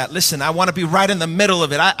miss that. Listen, I want to be right in the middle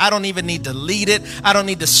of it. I don't even need to lead it. I don't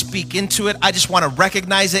need to speak into it. I just want to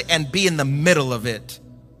recognize it and be in the middle of it.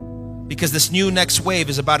 Because this new next wave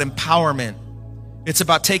is about empowerment. It's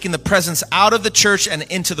about taking the presence out of the church and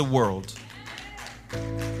into the world.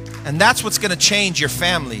 And that's what's going to change your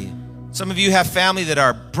family. Some of you have family that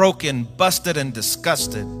are broken, busted, and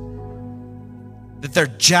disgusted. That they're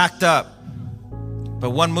jacked up.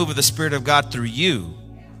 But one move of the Spirit of God through you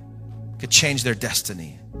could change their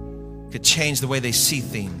destiny. Could change the way they see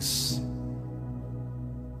things. I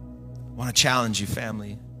want to challenge you,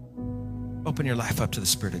 family. Open your life up to the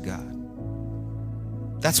Spirit of God.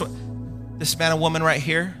 That's what this man and woman right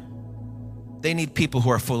here, they need people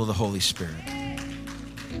who are full of the Holy Spirit.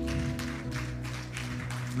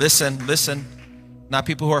 Listen, not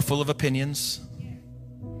people who are full of opinions.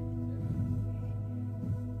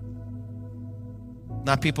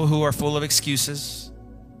 Not people who are full of excuses.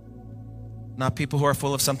 Not people who are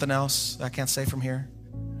full of something else I can't say from here.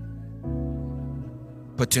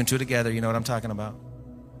 Put two and two together, you know what I'm talking about.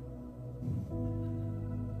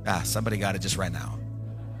 Somebody got it just right now.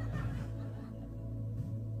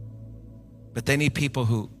 But they need people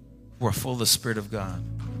who are full of the Spirit of God.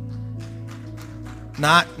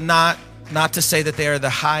 Not to say that they are the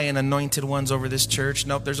high and anointed ones over this church.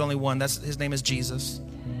 Nope, there's only one. His name is Jesus.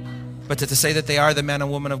 But to say that they are the man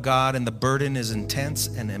and woman of God, and the burden is intense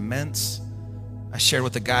and immense. I shared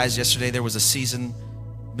with the guys yesterday, there was a season,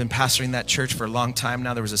 been pastoring that church for a long time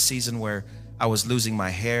now. There was a season where I was losing my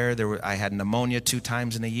hair. I had pneumonia 2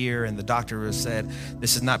 times in a year, and the doctor said,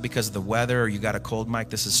 this is not because of the weather or you got a cold, Mike.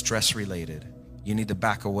 This is stress related. You need to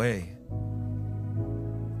back away.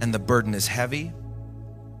 And the burden is heavy,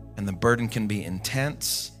 and the burden can be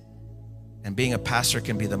intense, and being a pastor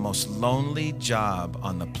can be the most lonely job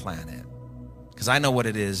on the planet. Because I know what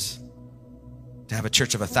it is to have a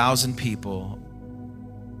church of 1,000 people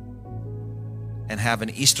and have an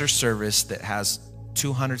Easter service that has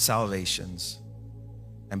 200 salvations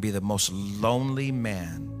and be the most lonely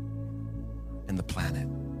man in the planet.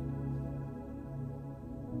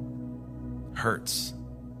 Hurts.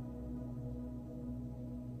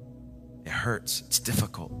 It hurts. It's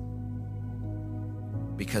difficult.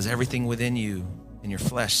 Because everything within you, in your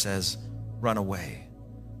flesh, says, run away,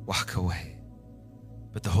 walk away.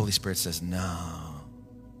 But the Holy Spirit says, no,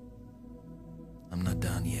 I'm not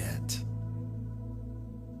done yet.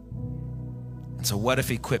 And so what if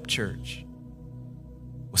Equip Church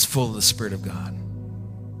was full of the Spirit of God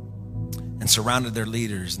and surrounded their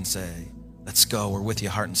leaders and say, let's go, we're with you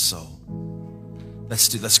heart and soul.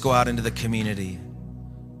 Let's go out into the community.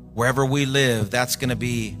 Wherever we live, that's going to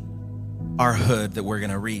be our hood that we're going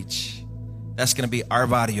to reach. That's going to be our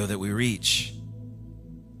Alvarado that we reach.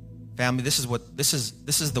 Family, this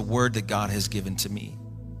is the word that God has given to me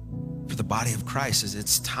for the body of Christ. Is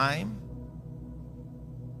it's time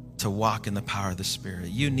to walk in the power of the Spirit.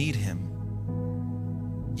 You need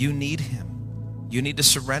him. You need him. You need to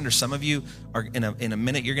surrender. Some of you are in a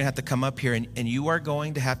minute, you're going to have to come up here and you are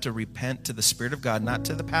going to have to repent to the Spirit of God, not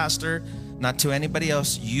to the pastor, not to anybody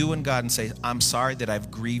else, you and God, and say, I'm sorry that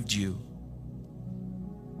I've grieved you.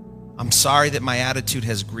 I'm sorry that my attitude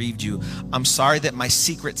has grieved you. I'm sorry that my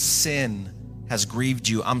secret sin has grieved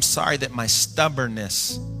you. I'm sorry that my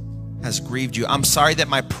stubbornness has grieved you. I'm sorry that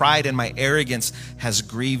my pride and my arrogance has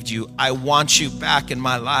grieved you. I want you back in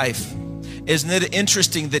my life. Isn't it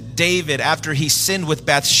interesting that David, after he sinned with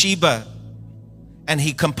Bathsheba and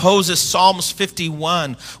he composes Psalms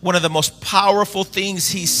 51, one of the most powerful things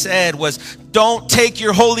he said was, don't take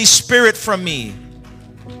your Holy Spirit from me.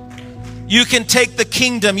 You can take the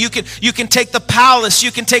kingdom, you can take the palace,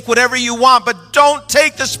 you can take whatever you want, but don't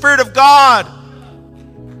take the Spirit of God.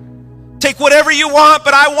 Take whatever you want,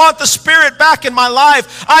 but I want the Spirit back in my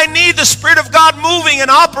life. I need the Spirit of God moving and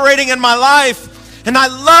operating in my life. And I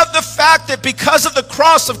love the fact that because of the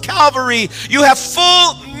cross of Calvary, you have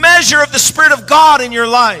full measure of the Spirit of God in your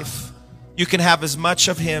life. You can have as much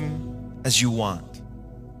of him as you want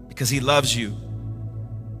because he loves you.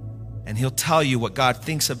 And he'll tell you what God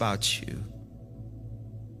thinks about you.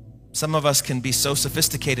 Some of us can be so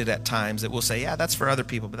sophisticated at times that we'll say, yeah, that's for other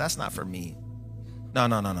people, but that's not for me. No.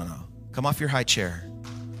 Come off your high chair.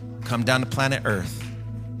 Come down to planet Earth.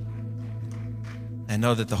 And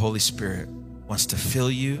know that the Holy Spirit wants to fill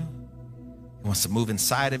you. He wants to move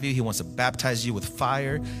inside of you. He wants to baptize you with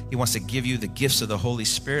fire. He wants to give you the gifts of the Holy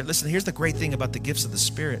Spirit. Listen, here's the great thing about the gifts of the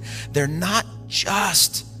Spirit. They're not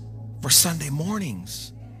just for Sunday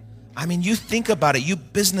mornings. I mean, you think about it, you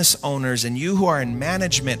business owners and you who are in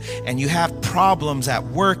management and you have problems at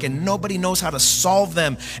work and nobody knows how to solve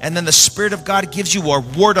them. And then the Spirit of God gives you a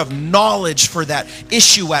word of knowledge for that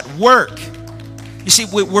issue at work. You see,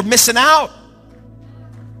 we're missing out.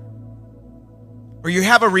 Or you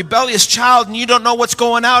have a rebellious child and you don't know what's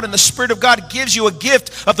going on, and the Spirit of God gives you a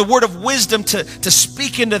gift of the word of wisdom to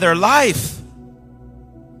speak into their life.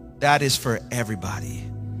 That is for everybody,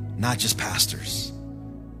 not just pastors.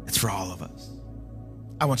 It's for all of us.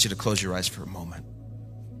 I want you to close your eyes for a moment.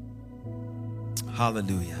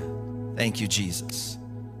 Hallelujah. Thank you, Jesus.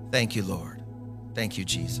 Thank you, Lord. Thank you,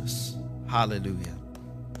 Jesus. Hallelujah.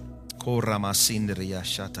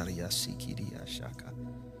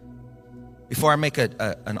 Before I make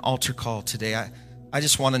an altar call today, I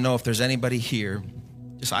just want to know if there's anybody here,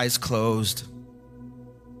 just eyes closed.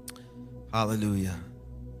 Hallelujah.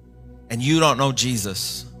 And you don't know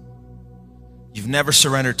Jesus. You've never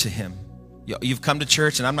surrendered to him. You've come to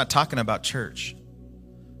church, and I'm not talking about church.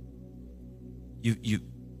 You've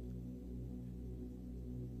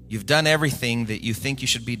done everything that you think you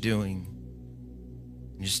should be doing.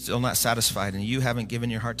 And you're still not satisfied, and you haven't given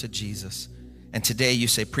your heart to Jesus. And today you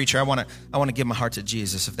say, preacher, I want to give my heart to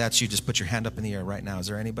Jesus. If that's you, just put your hand up in the air right now. Is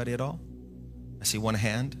there anybody at all? I see one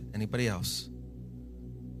hand. Anybody else?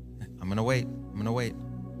 I'm going to wait.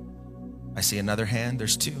 I see another hand.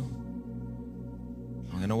 There's two.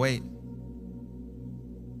 I'm going to wait.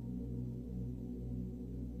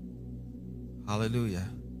 Hallelujah.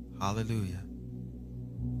 Hallelujah.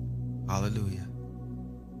 Hallelujah.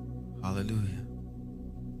 Hallelujah.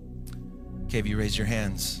 Okay, if you raise your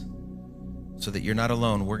hands so that you're not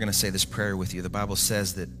alone, we're going to say this prayer with you. The Bible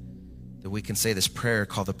says that we can say this prayer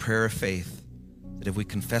called the prayer of faith, that if we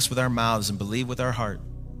confess with our mouths and believe with our heart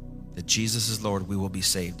that Jesus is Lord, we will be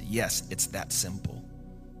saved. Yes, it's that simple.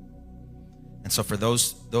 And so for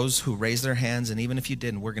those who raise their hands, and even if you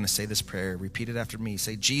didn't, we're going to say this prayer. Repeat it after me.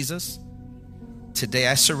 Say, Jesus, today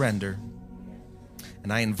I surrender,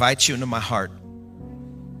 and I invite you into my heart.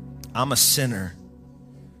 I'm a sinner.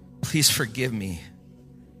 Please forgive me.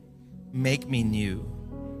 Make me new.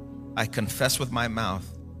 I confess with my mouth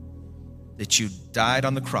that you died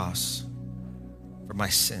on the cross for my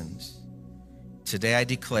sins. Today I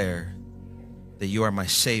declare that you are my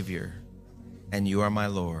Savior and you are my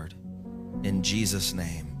Lord. In Jesus'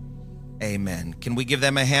 name, amen. Can we give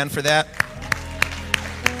them a hand for that?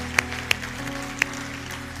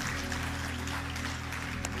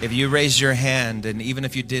 If you raised your hand, and even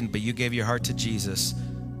if you didn't, but you gave your heart to Jesus,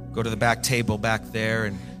 go to the back table back there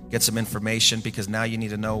and get some information, because now you need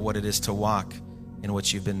to know what it is to walk in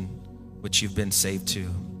what you've been saved to.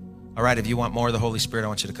 All right, if you want more of the Holy Spirit, I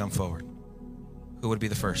want you to come forward. Who would be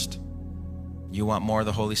the first? You want more of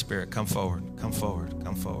the Holy Spirit? Come forward, come forward,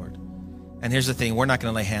 come forward. And here's the thing, we're not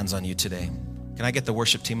going to lay hands on you today. Can I get the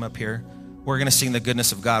worship team up here? We're going to sing the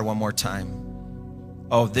goodness of God one more time.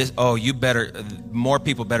 You better, more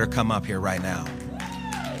people better come up here right now.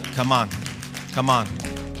 Come on, come on,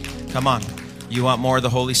 come on. You want more of the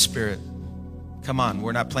Holy Spirit? Come on,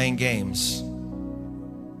 we're not playing games.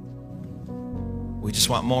 We just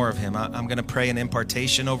want more of him. I'm going to pray an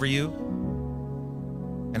impartation over you.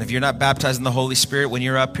 And if you're not baptized in the Holy Spirit, when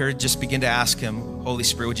you're up here, just begin to ask him, Holy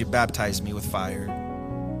Spirit, would you baptize me with fire?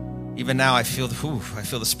 Even now, I feel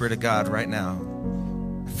the Spirit of God right now.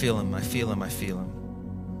 I feel him.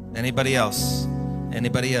 Anybody else?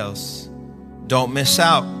 Anybody else? Don't miss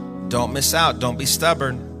out. Don't miss out. Don't be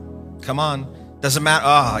stubborn. Come on. Doesn't matter.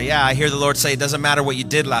 Oh, yeah, I hear the Lord say, it doesn't matter what you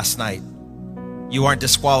did last night. You aren't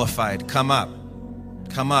disqualified. Come up.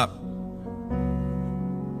 Come up.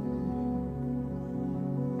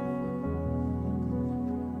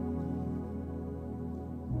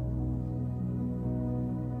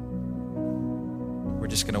 We're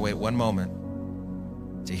just going to wait one moment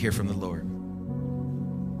to hear from the Lord.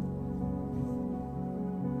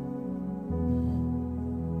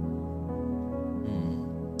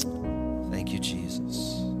 Thank you,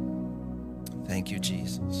 Jesus. Thank you,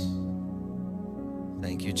 Jesus.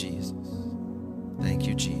 Thank you, Jesus. Thank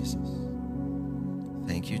you, Jesus.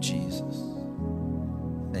 Thank you, Jesus.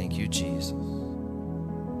 Thank you, Jesus.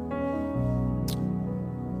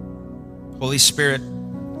 Holy Spirit,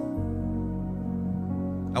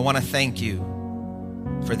 I want to thank you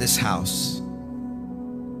for this house.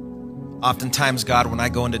 Oftentimes, God, when I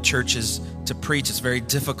go into churches to preach, it's very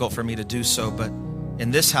difficult for me to do so, but in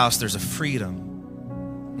this house, there's a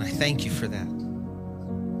freedom, and I thank you for that.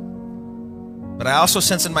 But I also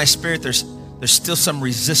sense in my spirit there's still some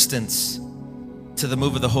resistance to the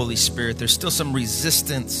move of the Holy Spirit. There's still some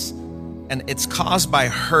resistance, and it's caused by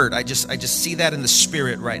hurt. I just see that in the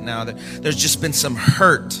spirit right now. There's just been some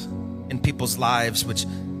hurt in people's lives, which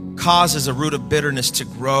causes a root of bitterness to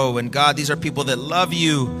grow. And God, these are people that love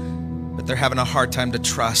you, but they're having a hard time to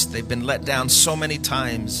trust. They've been let down so many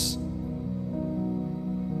times.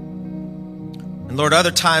 And Lord,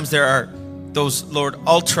 other times there are those, Lord,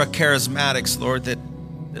 ultra charismatics, Lord, that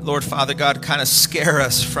Lord, Father God, kind of scare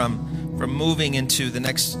us from moving into the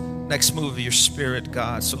next move of your Spirit,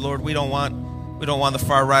 God. So Lord, we don't want the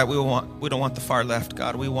far right. We don't want the far left,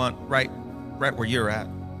 God. We want right where you're at.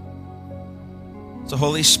 So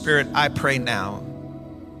Holy Spirit, I pray now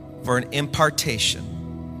for an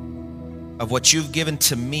impartation of what you've given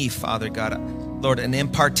to me, Father God. Lord, an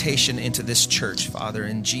impartation into this church, Father,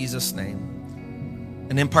 in Jesus' name.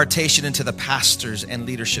 An impartation into the pastors and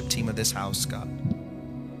leadership team of this house, God.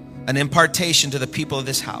 An impartation to the people of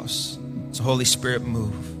this house. So Holy Spirit,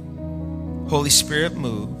 move. Holy Spirit,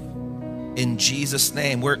 move. In Jesus'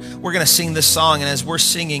 name. We're going to sing this song, and as we're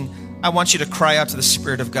singing, I want you to cry out to the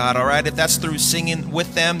Spirit of God, all right? If that's through singing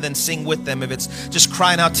with them, then sing with them. If it's just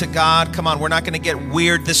crying out to God, come on, we're not going to get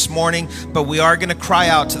weird this morning, but we are going to cry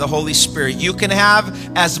out to the Holy Spirit. You can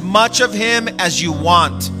have as much of him as you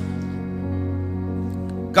want.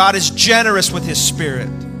 God is generous with his Spirit.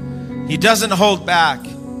 He doesn't hold back.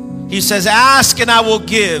 He says, ask and I will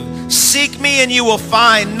give. Seek me and you will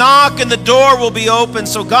find. Knock and the door will be open.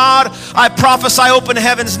 So God, I prophesy open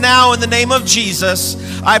heavens now in the name of Jesus.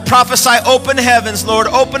 I prophesy open heavens, Lord.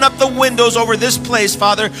 Open up the windows over this place,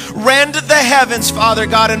 Father. Rend the heavens, Father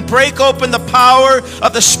God, and break open the power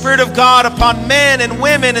of the Spirit of God upon men and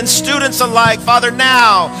women and students alike. Father,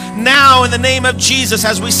 now in the name of Jesus,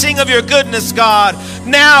 as we sing of your goodness, God,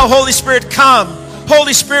 now, Holy Spirit, come.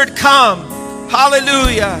 Holy Spirit, come.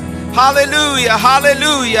 Hallelujah. Hallelujah,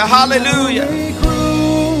 hallelujah, hallelujah.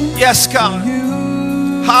 Yes, God.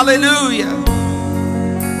 Hallelujah.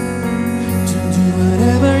 To do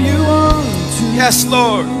whatever you want to. Yes,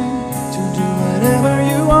 Lord. To do whatever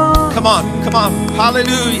you want. Come on, come on.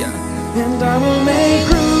 Hallelujah. And I will make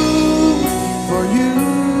room for you.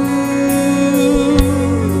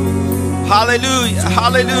 Hallelujah,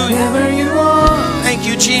 hallelujah. Whatever you want. Thank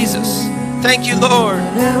you, Jesus. Thank you, Lord.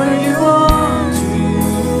 Whatever you want to.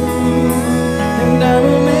 And I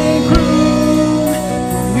will make room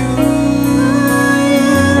for you.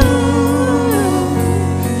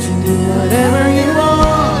 To do whatever you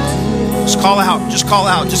want to. Just call out, just call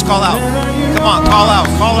out, just call out. Come on, call out,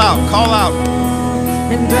 call out, call out.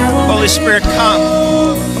 And I will Holy make Spirit, come.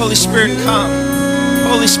 Holy Spirit, come.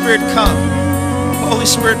 Holy Spirit, come. Holy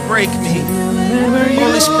Spirit, break me.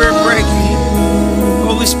 Holy Spirit, break me.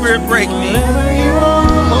 Holy Spirit, break me.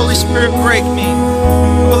 Holy Spirit, break me.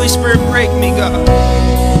 Holy Spirit, break me, God.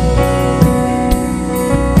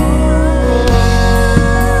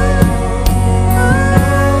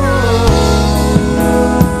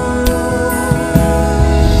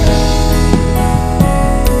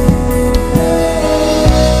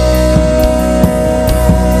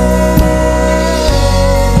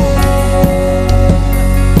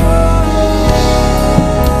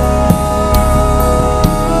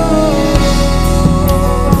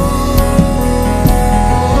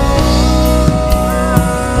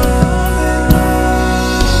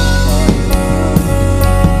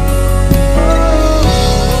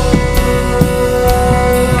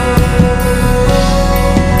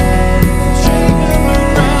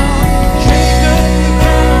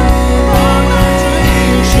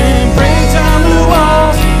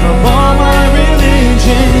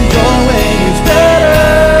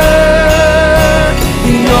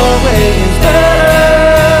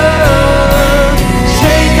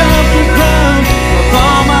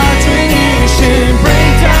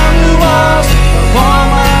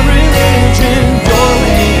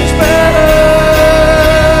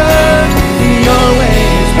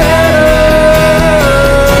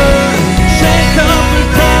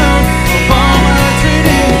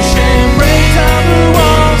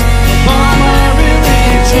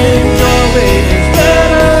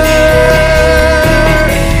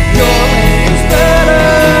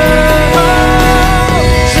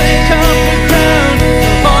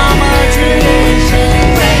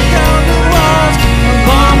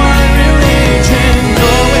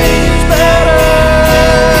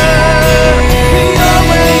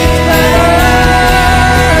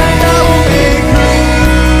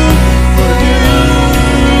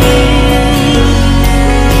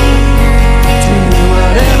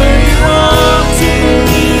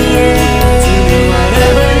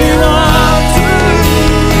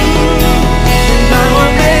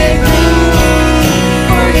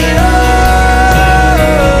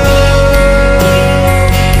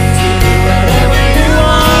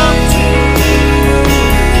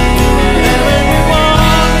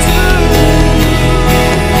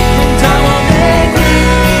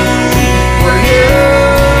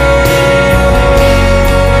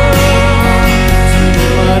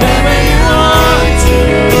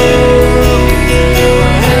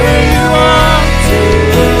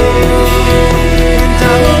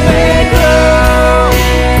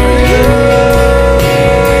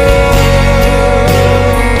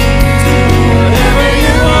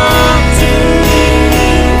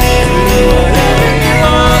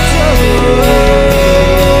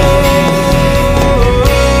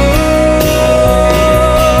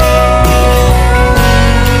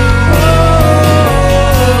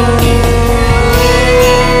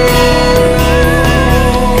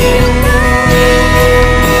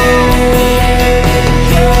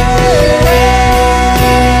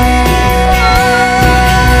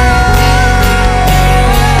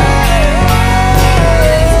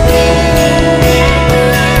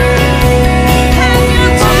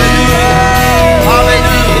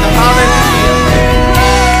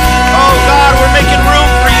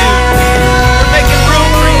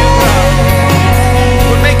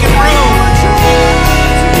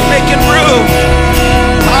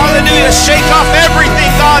 off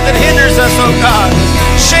everything, God, that hinders us, oh God.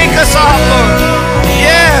 Shake us off, Lord.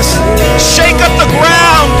 Yes. Shake up the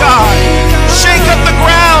ground, God. Shake up the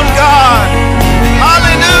ground, God.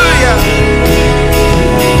 Hallelujah.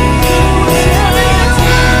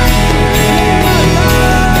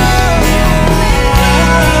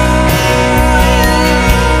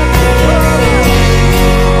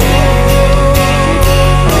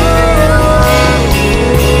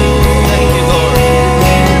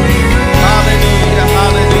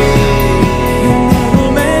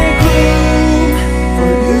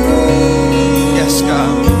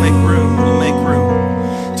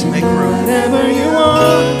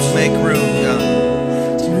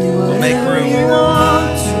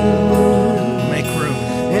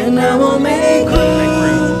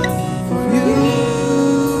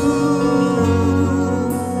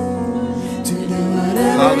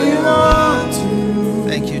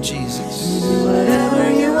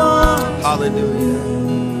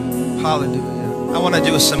 Hallelujah. I want to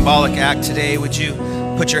do a symbolic act today. Would you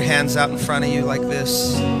put your hands out in front of you like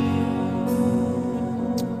this?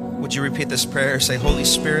 Would you repeat this prayer? Say, Holy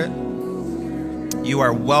Spirit, you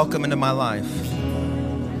are welcome into my life.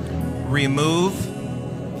 Remove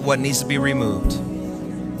what needs to be removed.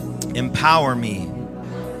 Empower me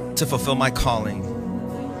to fulfill my calling.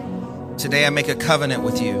 Today I make a covenant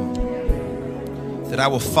with you that I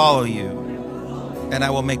will follow you and I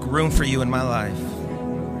will make room for you in my life.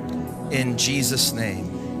 In Jesus'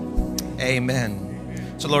 name,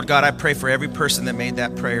 amen. So Lord God, I pray for every person that made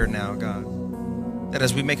that prayer now, God, that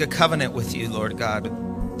as we make a covenant with you, Lord God,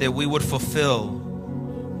 that we would fulfill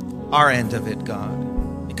our end of it,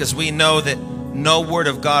 God, because we know that no word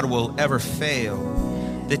of God will ever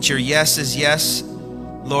fail, that your yes is yes,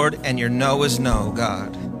 Lord, and your no is no,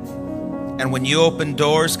 God. And when you open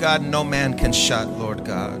doors, God, no man can shut, Lord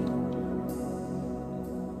God.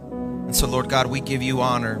 And so, Lord God, we give you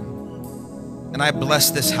honor. And I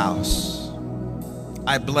bless this house.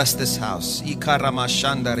 I bless this house. Ikarama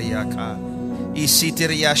shandariyaka.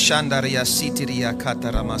 Isitiriya shandariya sitiriya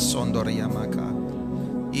katarama sondoriyamaka.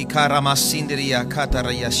 Ikarama sindiriya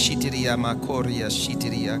katariya shitiriya makoriya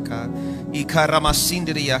shitiriyaka. Ikarama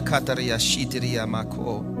sindiriya katariya shitiriya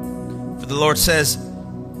mako. For the Lord says,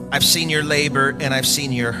 I've seen your labor and I've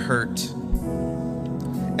seen your hurt.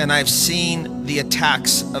 And I've seen the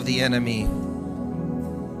attacks of the enemy.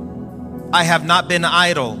 I have not been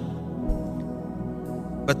idle,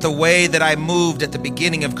 but the way that I moved at the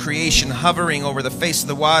beginning of creation, hovering over the face of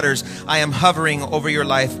the waters, I am hovering over your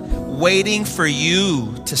life, waiting for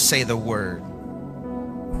you to say the word.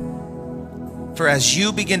 For as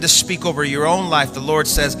you begin to speak over your own life, the Lord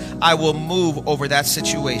says, I will move over that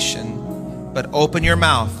situation, but open your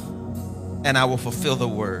mouth and I will fulfill the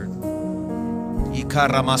word.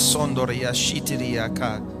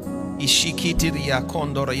 Ishikitiria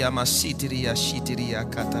kondoria masitiria shitiria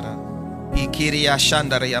katara. Ikiria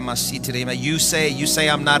shandaria masitiria. You say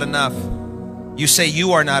I'm not enough. You say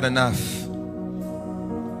you are not enough.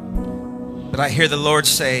 But I hear the Lord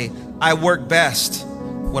say, I work best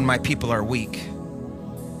when my people are weak.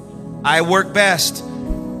 I work best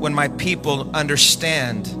when my people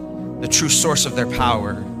understand the true source of their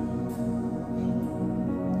power.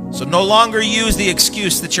 So no longer use the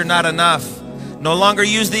excuse that you're not enough. No longer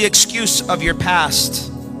use the excuse of your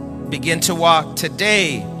past. Begin to walk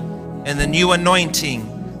today in the new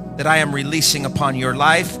anointing that I am releasing upon your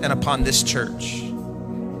life and upon this church.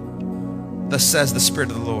 Thus says the Spirit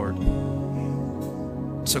of the Lord.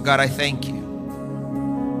 So God, I thank you.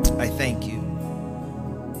 I thank you.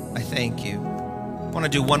 I thank you. I want to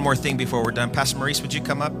do one more thing before we're done. Pastor Maurice, would you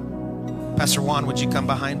come up? Pastor Juan, would you come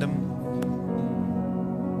behind him?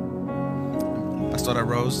 Pastor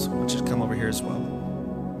Rose, would you come over here as well?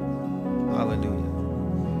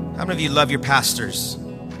 Hallelujah. How many of you love your pastors?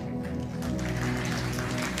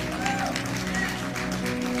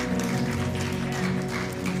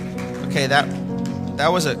 Okay, that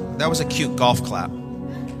was a cute golf clap.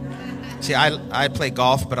 See, I play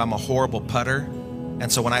golf, but I'm a horrible putter.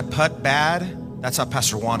 And so when I putt bad, that's how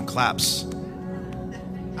Pastor Juan claps.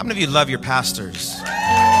 How many of you love your pastors?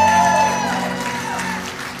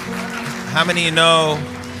 How many of you know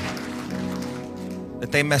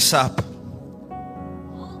that they mess up?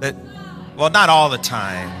 That, well, not all the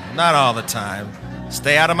time. Not all the time.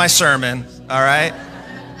 Stay out of my sermon, all right?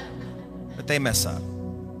 But they mess up.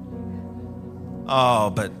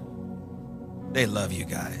 Oh, but they love you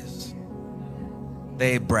guys.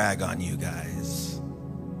 They brag on you guys.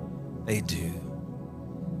 They do.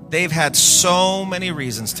 They've had so many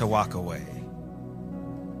reasons to walk away.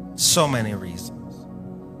 So many reasons.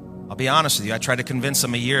 I'll be honest with you, I tried to convince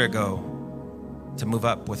them a year ago to move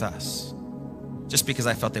up with us. just because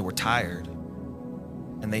I felt they were tired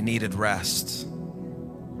and they needed rest.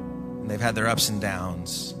 And they've had their ups and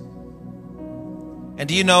downs. And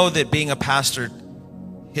do you know that being a pastor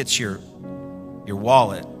hits your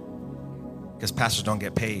wallet? Because pastors don't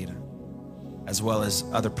get paid as well as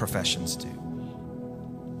other professions do.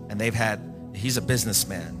 And he's a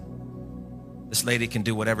businessman. This lady can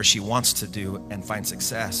do whatever she wants to do and find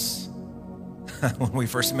success. When we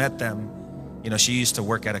first met them, she used to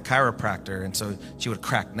work at a chiropractor, and so she would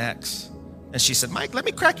crack necks. And she said, Mike, let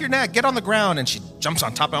me crack your neck. Get on the ground. And she jumps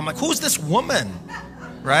on top of it. I'm like, who's this woman?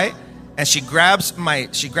 Right? And she grabs my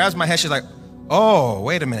head. She's like, oh,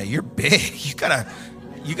 wait a minute. You're big. You got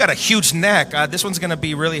a huge neck. This one's going to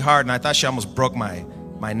be really hard. And I thought she almost broke my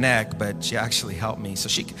neck, but she actually helped me. So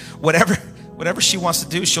whatever she wants to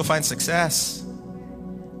do, she'll find success.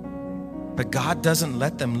 But God doesn't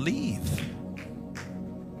let them leave.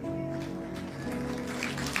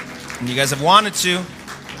 And you guys have wanted to.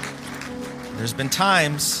 There's been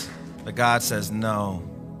times, but God says no.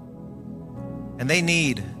 And they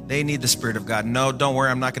need the Spirit of God. No, don't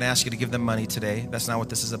worry, I'm not going to ask you to give them money today. That's not what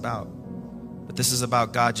this is about. But this is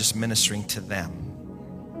about God just ministering to them.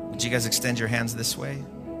 Would you guys extend your hands this way?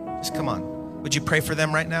 Just come on. Would you pray for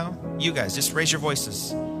them right now? You guys, just raise your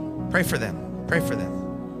voices. Pray for them. Pray for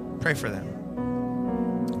them. Pray for them.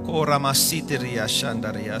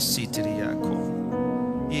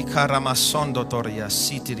 Ikaramasondo toria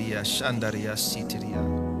sitiria shandaria sitiria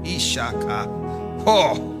ishaka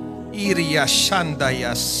ho iria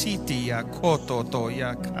shandaya sitia koto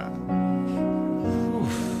toyaka.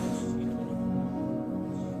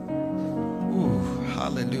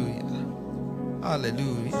 Hallelujah,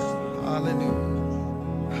 hallelujah, hallelujah,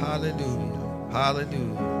 hallelujah,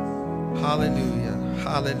 hallelujah, hallelujah,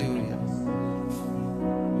 hallelujah,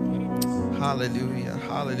 hallelujah,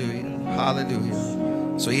 hallelujah,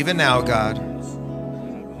 hallelujah. So even now, God,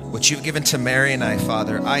 what you've given to Mary and I,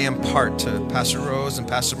 Father, I impart to Pastor Rose and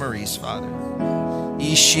Pastor Maurice, Father.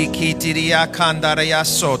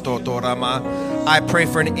 I pray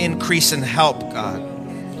for an increase in help, God.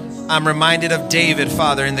 I'm reminded of David,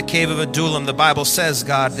 Father, in the cave of Adullam. The Bible says,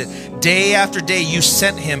 God, that day after day you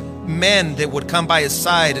sent him men that would come by his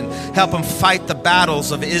side and help him fight the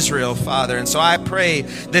battles of Israel, Father. And so I pray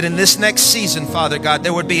that in this next season, Father God,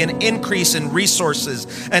 there would be an increase in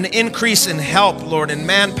resources, an increase in help, Lord, and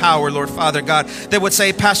manpower, Lord, Father God, that would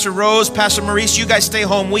say, Pastor Rose, Pastor Maurice, you guys stay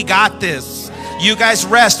home. We got this. You guys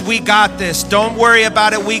rest. We got this. Don't worry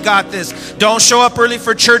about it. We got this. Don't show up early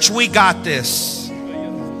for church. We got this.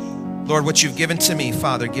 Lord, what you've given to me,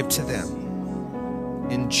 Father, give to them.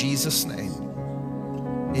 In Jesus' name.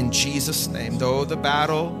 In Jesus' name. Though the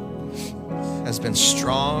battle has been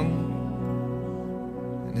strong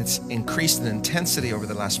and it's increased in intensity over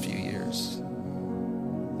the last few years,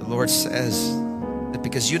 the Lord says that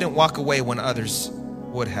because you didn't walk away when others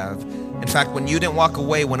would have, in fact, when you didn't walk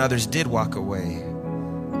away when others did walk away,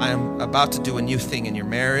 I am about to do a new thing in your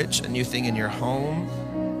marriage, a new thing in your home.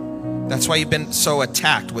 That's why you've been so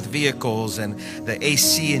attacked with vehicles and the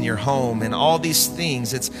AC in your home and all these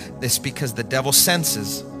things. It's because the devil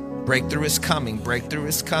senses breakthrough is coming,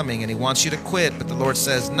 and he wants you to quit. But the Lord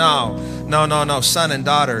says, no, son and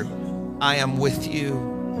daughter, I am with you.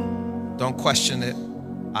 Don't question it.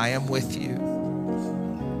 I am with you.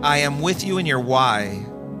 I am with you in your why.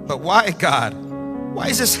 But why, God? Why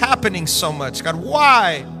is this happening so much? God,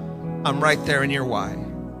 why? I'm right there in your why.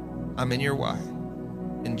 I'm in your why.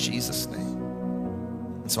 In Jesus' name.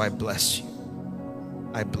 And so I bless you.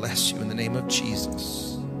 I bless you in the name of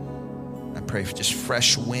Jesus. I pray for just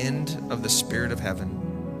fresh wind of the Spirit of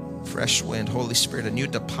heaven. Fresh wind, Holy Spirit, a new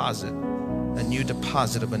deposit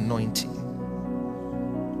of anointing.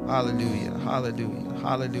 Hallelujah, hallelujah,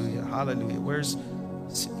 hallelujah, hallelujah. Where's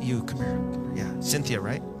you? Come here. Yeah, Cynthia,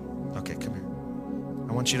 right? Okay, come here.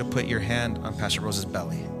 I want you to put your hand on Pastor Rose's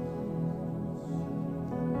belly.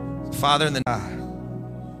 Father, in the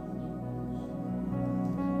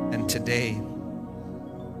and today,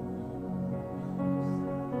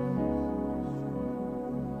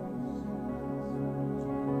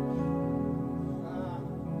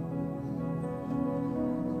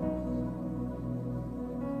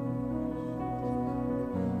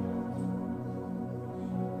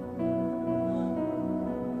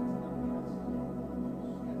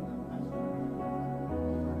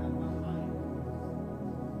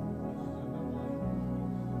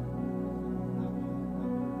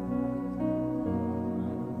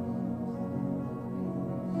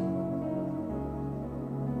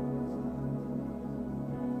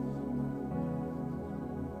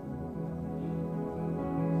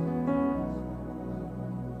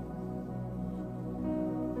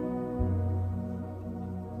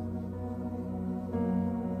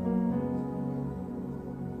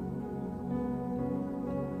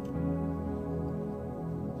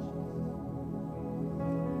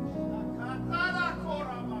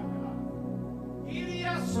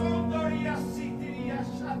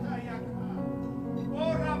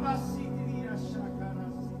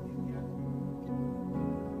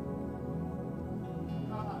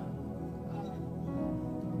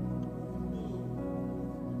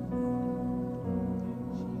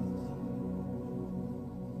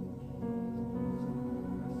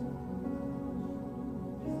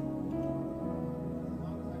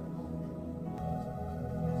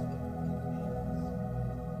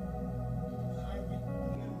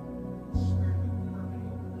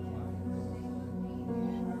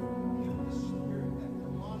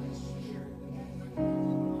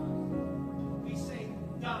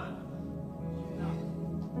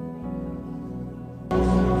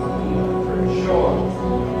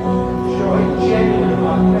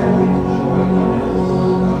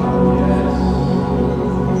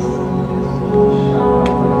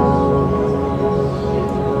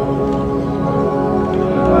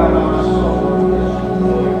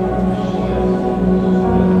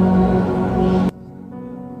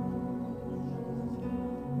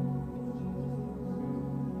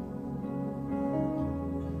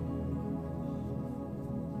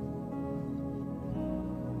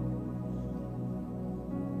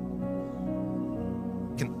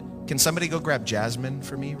 Can somebody go grab Jasmine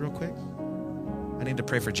for me real quick? I need to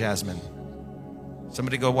pray for Jasmine.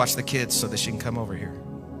 Somebody go watch the kids so that she can come over here.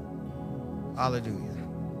 Hallelujah.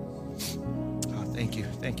 Oh, thank you.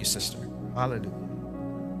 Thank you, sister. Hallelujah.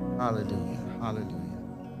 Hallelujah. Hallelujah.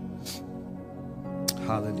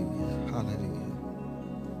 Hallelujah. Hallelujah.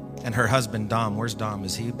 And her husband, Dom. Where's Dom?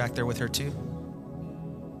 Is he back there with her too?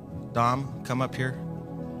 Dom, come up here.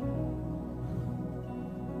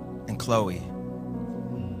 And Chloe.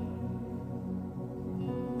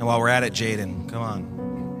 And while we're at it, Jaden, come on.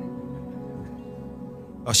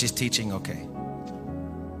 Oh, she's teaching? Okay.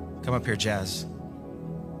 Come up here, Jazz.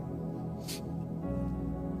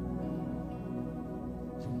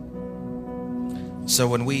 So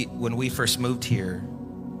when we first moved here,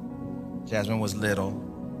 Jasmine was little,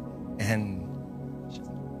 and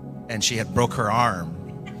she had broke her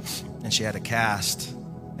arm, and she had a cast,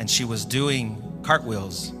 and she was doing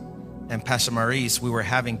cartwheels. And Pastor Maurice, we were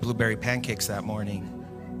having blueberry pancakes that morning,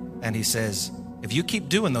 and he says, if you keep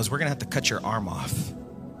doing those, we're gonna have to cut your arm off.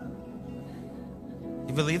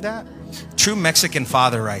 You believe that? True Mexican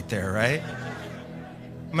father right there, right?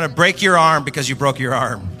 I'm gonna break your arm because you broke your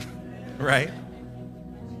arm, right?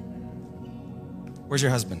 Where's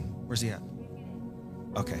your husband? Where's he at?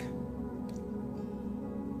 Okay.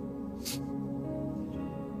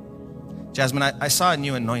 Jasmine, I saw a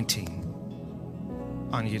new anointing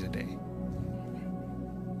on you today.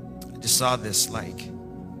 I just saw this like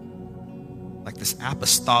this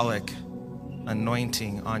apostolic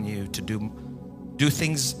anointing on you to do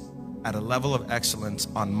things at a level of excellence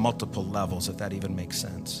on multiple levels, if that even makes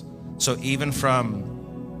sense. So even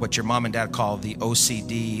from what your mom and dad call the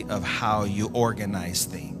OCD of how you organize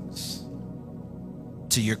things,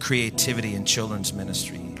 to your creativity in children's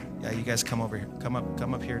ministry. Yeah, you guys come over here. Come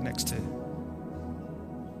up here next to.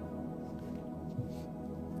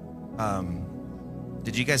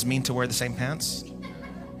 Did you guys mean to wear the same pants?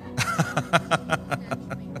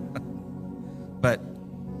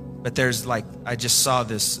 But there's like, I just saw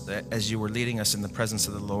this as you were leading us in the presence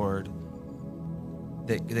of the Lord,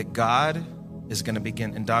 that God is going to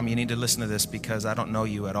begin. And Dom, you need to listen to this because I don't know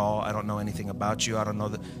you at all. I don't know anything about you. I don't know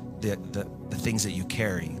the things that you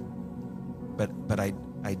carry. But I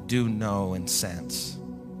do know and sense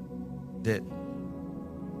that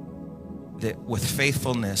with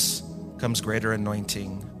faithfulness comes greater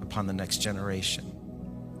anointing upon the next generation.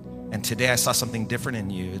 And today I saw something different in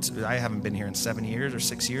you. I haven't been here in 7 years or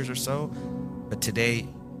 6 years or so, but today,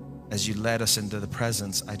 as you led us into the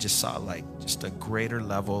presence, I just saw like just a greater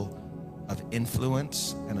level of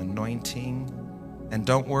influence and anointing. And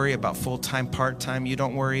don't worry about full-time, part-time. You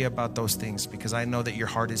don't worry about those things because I know that your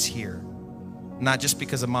heart is here. Not just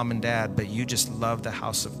because of mom and dad, but you just love the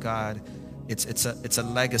house of God. It's a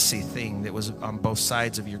legacy thing that was on both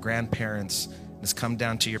sides of your grandparents. It's come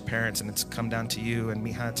down to your parents and it's come down to you, and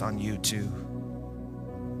Mija, it's on you too.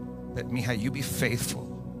 That Mija, you be faithful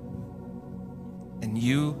and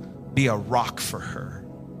you be a rock for her.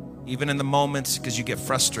 Even in the moments, because you get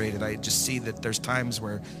frustrated, I just see that there's times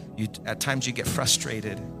where at times you get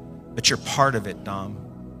frustrated, but you're part of it, Dom.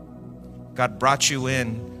 God brought you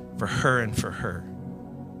in for her and for her.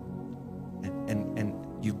 And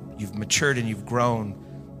you've matured and you've grown.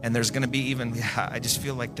 And there's going to be I just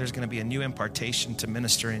feel like there's going to be a new impartation to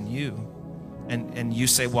minister in you. And you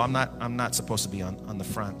say, well, I'm not supposed to be on the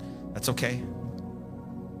front. That's okay.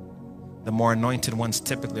 The more anointed ones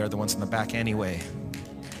typically are the ones in the back anyway.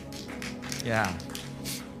 Yeah.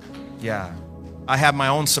 Yeah. I have my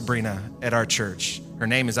own Sabrina at our church. Her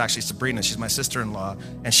name is actually Sabrina. She's my sister-in-law,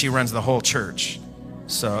 and she runs the whole church.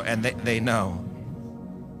 So, and they know.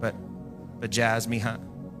 But Jazz, Mija,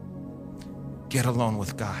 get alone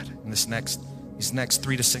with God in these next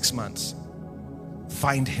 3 to 6 months.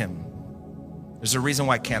 Find him. There's a reason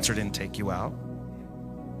why cancer didn't take you out.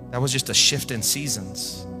 That was just a shift in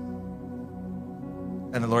seasons.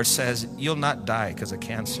 And the Lord says, you'll not die because of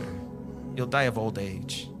cancer. You'll die of old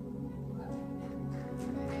age.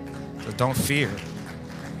 So don't fear.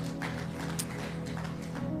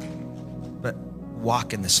 But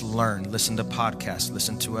walk in this, learn, listen to podcasts,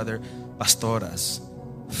 listen to other pastoras.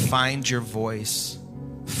 Find your voice,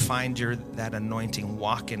 find that anointing,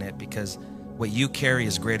 walk in it, because what you carry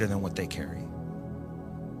is greater than what they carry.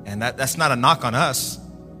 And that's not a knock on us,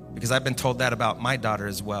 because I've been told that about my daughter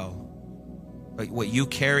as well. But what you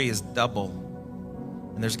carry is double.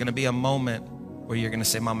 And there's going to be a moment where you're going to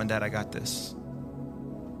say, Mom and Dad, I got this.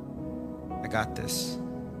 I got this.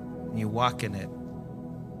 And you walk in it.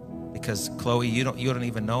 Because Chloe, you don't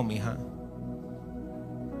even know me, huh?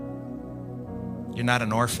 You're not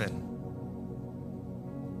an orphan.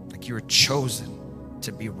 Like, you were chosen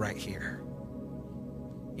to be right here.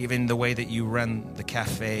 Even the way that you run the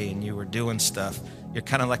cafe and you were doing stuff, you're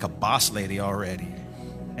kind of like a boss lady already.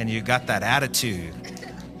 And you got that attitude.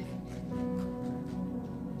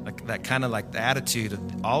 Like that kind of like the attitude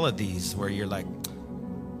of all of these where you're like,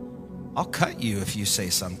 I'll cut you if you say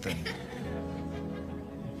something.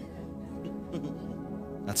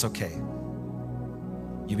 That's okay.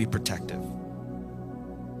 You be protective.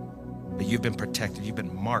 But you've been protected. You've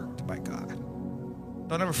been marked by God.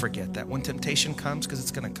 Don't ever forget that. When temptation comes, because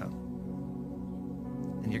it's going to come.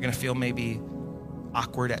 And you're going to feel maybe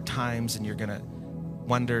awkward at times, and you're going to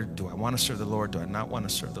wonder, do I want to serve the Lord? Do I not want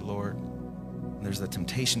to serve the Lord? And there's the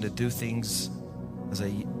temptation to do things as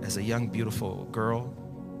a young, beautiful girl.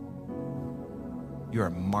 You are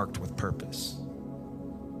marked with purpose.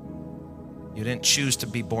 You didn't choose to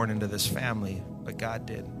be born into this family, but God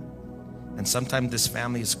did. And sometimes this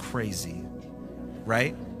family is crazy,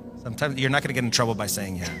 right? Sometimes you're not going to get in trouble by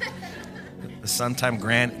saying yeah. Sometimes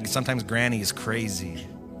granny is crazy.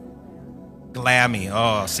 Glammy.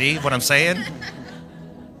 Oh, see what I'm saying?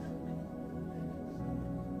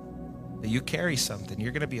 You carry something.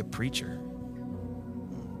 You're going to be a preacher.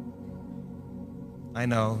 I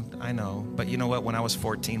know. But you know what? When I was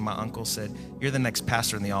 14, my uncle said, you're the next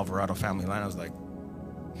pastor in the Alvarado family line. I was like,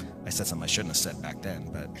 I said something I shouldn't have said back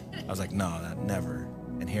then, but I was like, no, never.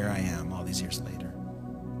 And here I am all these years later.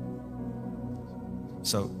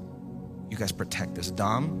 So you guys protect this.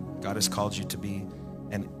 Dom, God has called you to be,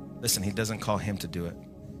 and listen, he doesn't call him to do it.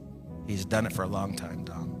 He's done it for a long time,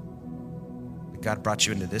 Dom. But God brought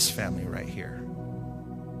you into this family right here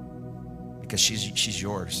because she's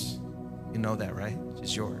yours. You know that, right?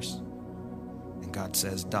 She's yours. And God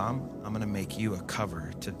says, Dom, I'm going to make you a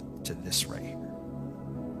cover to this right here.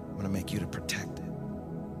 I'm going to make you to protect it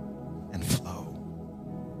and flow.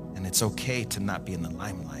 And it's okay to not be in the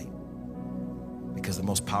limelight because the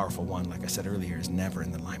most powerful one, like I said earlier, is never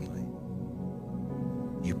in the limelight.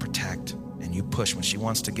 You protect and you push. When she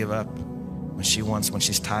wants to give up, when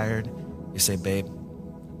she's tired, you say, babe,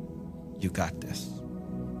 you got this.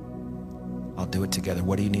 I'll do it together.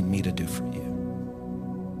 What do you need me to do for you?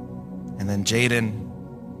 And then Jaden,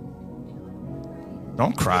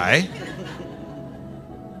 don't cry.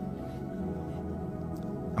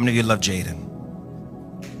 How many of you love Jaden?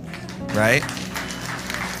 Right?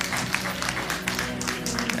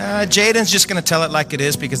 Jaden's just going to tell it like it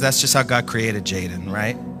is because that's just how God created Jaden,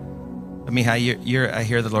 right? I mean, I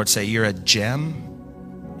hear the Lord say, you're a gem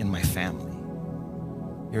in my family.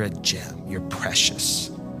 You're a gem. You're precious.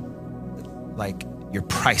 Like, you're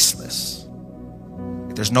priceless.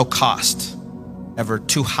 There's no cost ever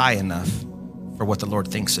too high enough for what the Lord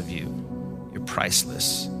thinks of you. You're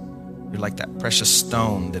priceless. You're like that precious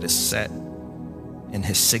stone that is set in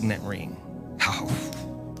his signet ring. Oh,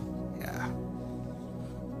 yeah.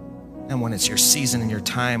 And when it's your season and your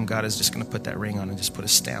time, God is just going to put that ring on and just put a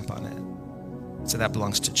stamp on it. So that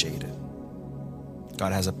belongs to Jaden.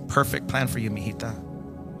 God has a perfect plan for you, mijita.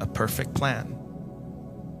 A perfect plan.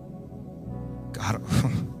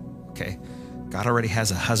 God already has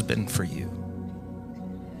a husband for you.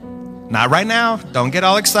 Not right now. Don't get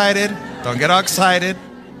all excited. Don't get all excited.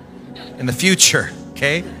 In the future,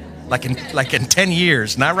 okay? Like in 10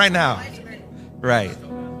 years. Not right now. Right.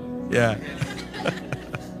 Yeah.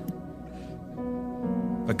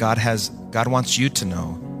 But God wants you to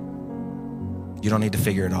know you don't need to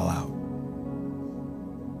figure it all out.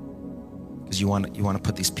 Because you want to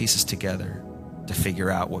put these pieces together to figure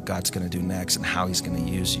out what God's going to do next and how he's going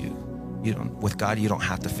to use you. With God, you don't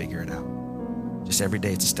have to figure it out. Just every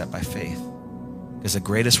day it's a step by faith. Because the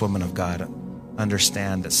greatest women of God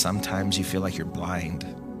understand that sometimes you feel like you're blind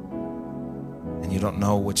and you don't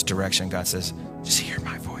know which direction. God says, just hear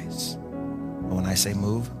my voice. And when I say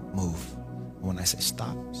move, move. And when I say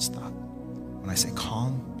stop, stop. When I say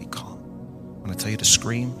calm, be calm. When I tell you to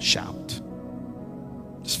scream, shout.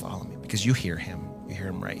 Just follow me because you hear him. You hear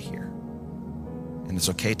him right here. And it's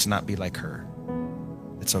okay to not be like her.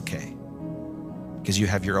 It's okay. Because you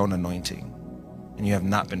have your own anointing and you have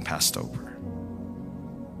not been passed over.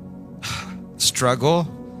 Struggle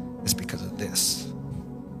is because of this.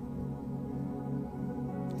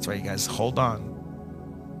 That's why you guys hold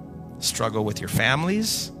on. Struggle with your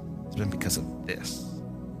families has been because of this.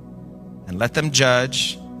 And let them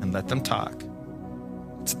judge and let them talk.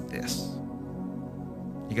 It's this.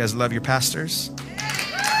 You guys love your pastors?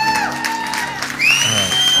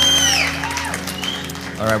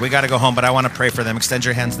 All right, we got to go home, but I want to pray for them. Extend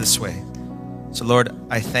your hands this way. So, Lord,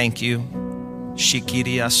 I thank you.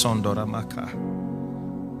 Shikiria Sondora Maka.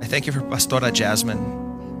 I thank you for Pastora Jasmine.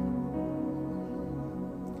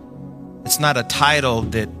 It's not a title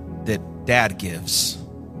that Dad gives.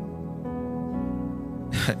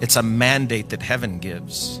 It's a mandate that heaven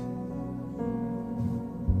gives.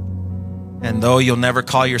 And though you'll never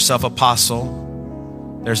call yourself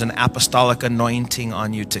apostle, there's an apostolic anointing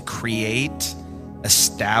on you to create,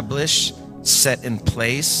 establish, set in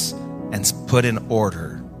place, and put in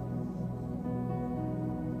order.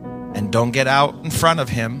 And don't get out in front of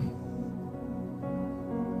him.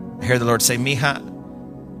 I hear the Lord say, Mija,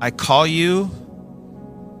 I call you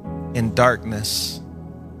in darkness.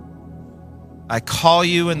 I call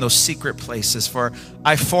you in those secret places, for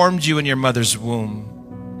I formed you in your mother's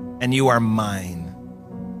womb, and you are mine.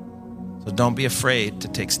 So don't be afraid to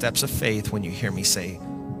take steps of faith when you hear me say,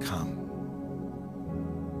 come.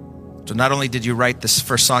 So not only did you write this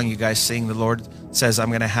first song you guys sing, the Lord says, I'm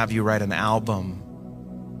going to have you write an album.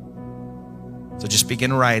 So just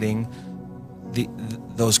begin writing.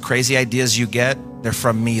 Those crazy ideas you get, they're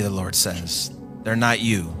from me, the Lord says. They're not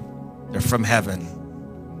you. They're from heaven.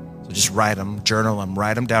 So just write them, journal them,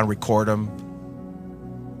 write them down, record them.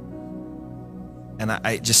 And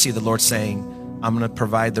I just see the Lord saying, I'm going to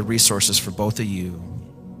provide the resources for both of you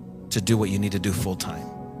to do what you need to do full time.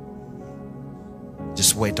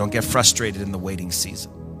 Just wait. Don't get frustrated in the waiting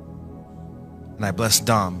season. And I bless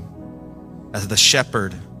Dom as the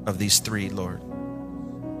shepherd of these three, Lord.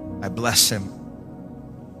 I bless him.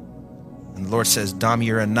 And the Lord says, Dom,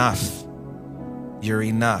 you're enough. You're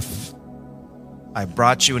enough. I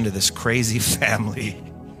brought you into this crazy family,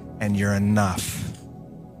 and you're enough.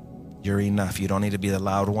 You're enough. You don't need to be the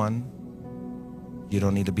loud one. You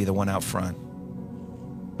don't need to be the one out front.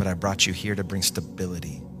 But I brought you here to bring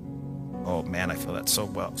stability. Oh man, I feel that so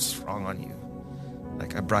well strong on you.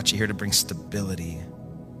 Like I brought you here to bring stability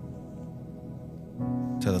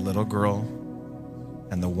to the little girl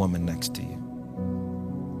and the woman next to you.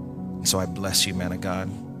 And so I bless you, man of God.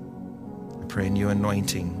 I pray a new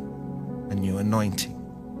anointing. A new anointing.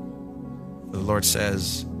 The Lord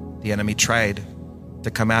says, the enemy tried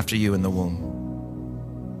to come after you in the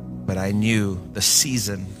womb, but I knew the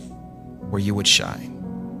season where you would shine,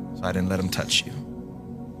 so I didn't let him touch you.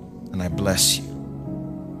 And I bless you.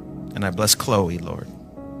 And I bless Chloe, Lord.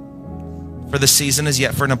 For the season is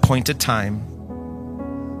yet for an appointed time.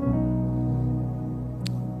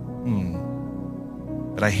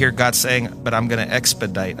 But I hear God saying, but I'm going to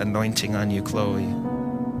expedite anointing on you, Chloe.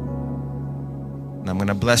 And I'm going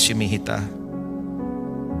to bless you, mijita.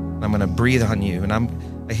 And I'm going to breathe on you. And I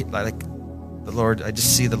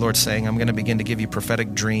just see the Lord saying, I'm going to begin to give you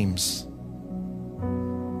prophetic dreams.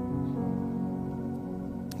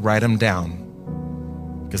 Write them down,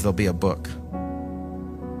 because there'll be a book.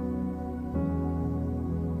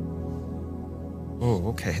 Oh,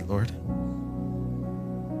 okay, Lord.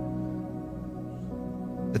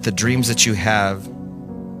 That the dreams that you have,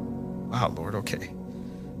 wow, Lord, okay.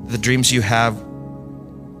 The dreams you have,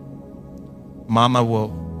 Mama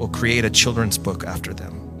will create a children's book after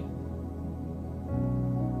them.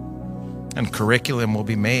 And curriculum will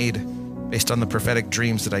be made based on the prophetic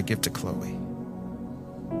dreams that I give to Chloe.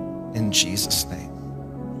 In Jesus' name.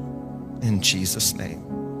 In Jesus' name.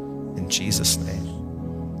 In Jesus' name.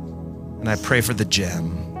 And I pray for the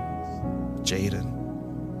gem, Jaden.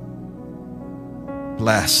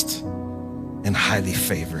 Blessed and highly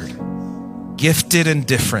favored. Gifted and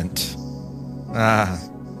different.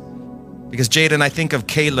 Because Jaden, I think of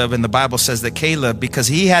Caleb, and the Bible says that Caleb, because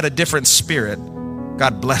he had a different spirit,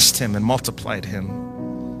 God blessed him and multiplied him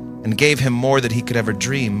and gave him more than he could ever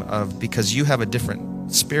dream of. Because you have a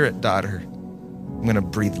different spirit, daughter, I'm going to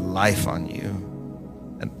breathe life on you.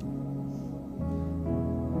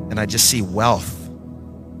 And I just see wealth.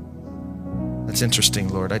 That's interesting,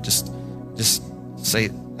 Lord. I just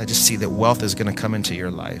see that wealth is going to come into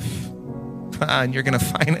your life. And you're going to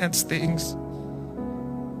finance things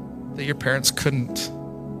that your parents couldn't.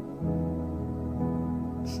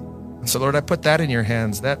 And so, Lord, I put that in your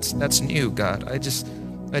hands. That's new, God. I just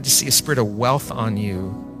see a spirit of wealth on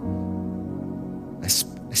you. I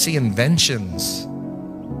see inventions.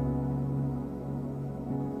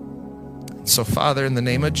 So, Father, in the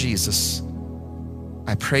name of Jesus,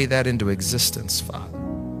 I pray that into existence, Father.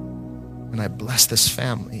 And I bless this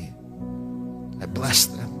family. I bless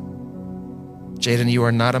them. Jaden, you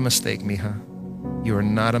are not a mistake, mija. You are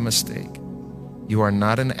not a mistake. You are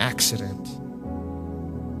not an accident.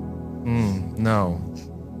 No.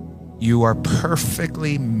 You are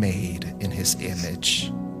perfectly made in his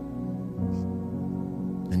image.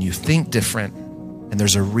 And you think different, and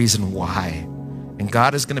there's a reason why. And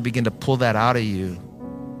God is going to begin to pull that out of you.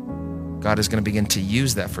 God is going to begin to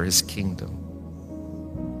use that for his kingdom.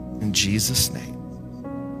 In Jesus' name.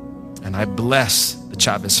 And I bless the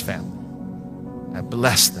Chavez family. I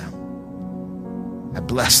bless them. I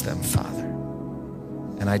bless them, Father.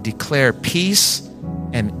 And I declare peace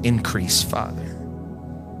and increase, Father.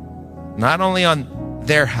 Not only on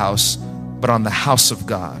their house, but on the house of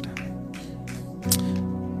God.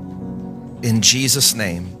 In Jesus'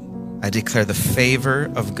 name, I declare the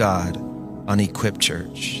favor of God on Equip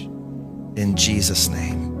Church. In Jesus'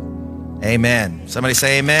 name, amen. Somebody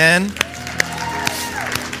say amen.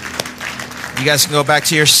 You guys can go back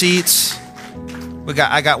to your seats.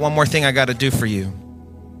 I got one more thing I got to do for you.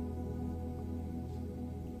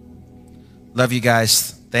 Love you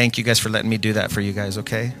guys. Thank you guys for letting me do that for you guys,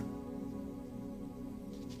 okay?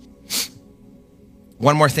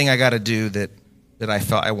 One more thing I got to do that I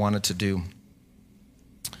felt I wanted to do.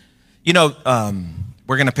 You know,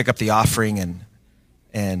 we're going to pick up the offering,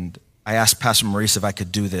 and I asked Pastor Maurice if I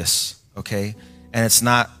could do this, okay? And it's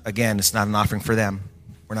not an offering for them.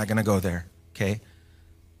 We're not going to go there, okay?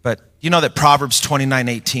 But you know that Proverbs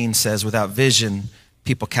 29:18 says, without vision,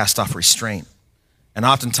 people cast off restraint. And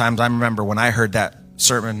oftentimes, I remember when I heard that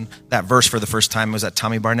sermon, that verse for the first time, it was at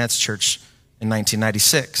Tommy Barnett's church in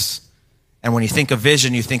 1996. And when you think of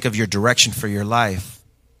vision, you think of your direction for your life.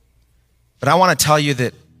 But I want to tell you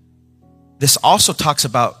that this also talks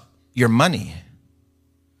about your money.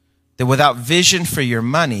 That without vision for your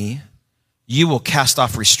money, you will cast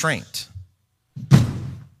off restraint.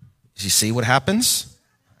 You see what happens?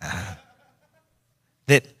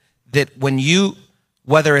 That when you,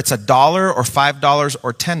 whether it's $1 or $5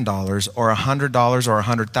 or $10 or $100 or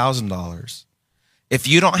 $100,000, if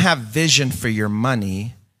you don't have vision for your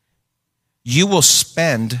money, you will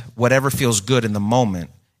spend whatever feels good in the moment,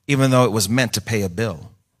 even though it was meant to pay a bill.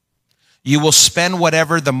 You will spend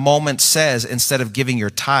whatever the moment says instead of giving your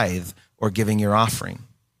tithe or giving your offering.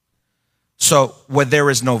 So when there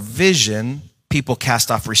is no vision, people cast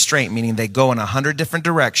off restraint, meaning they go in 100 different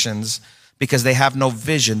directions because they have no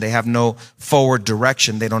vision. They have no forward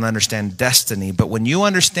direction. They don't understand destiny. But when you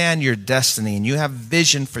understand your destiny and you have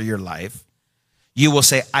vision for your life, you will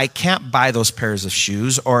say, I can't buy those pairs of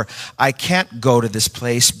shoes, or I can't go to this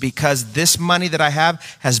place because this money that I have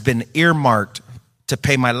has been earmarked to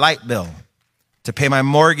pay my light bill, to pay my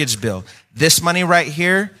mortgage bill. This money right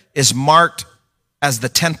here is marked as the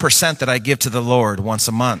 10% that I give to the Lord once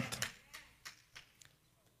a month.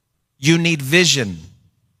 You need vision.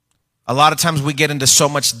 A lot of times we get into so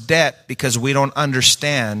much debt because we don't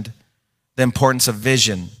understand the importance of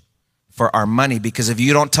vision for our money, because if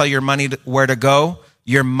you don't tell your money where to go,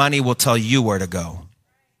 your money will tell you where to go.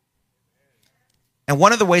 And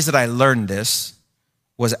one of the ways that I learned this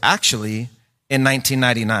was actually in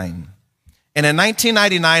 1999. And in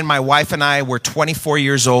 1999, my wife and I were 24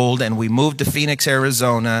 years old, and we moved to Phoenix,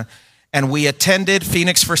 Arizona, and we attended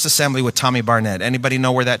Phoenix First Assembly with Tommy Barnett. Anybody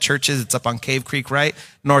know where that church is? It's up on Cave Creek, right?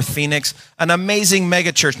 North Phoenix. An amazing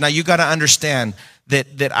mega church. Now, you got to understand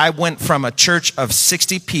that I went from a church of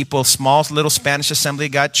 60 people, small little Spanish Assembly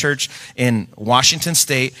of God church in Washington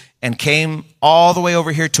State, and came all the way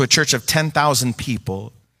over here to a church of 10,000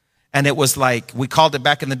 people. And it was like, we called it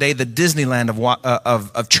back in the day the Disneyland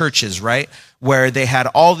of churches, right? Where they had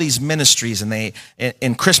all these ministries, and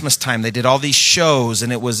in Christmas time, they did all these shows,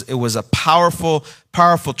 and it was a powerful,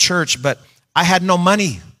 powerful church, but I had no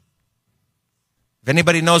money. If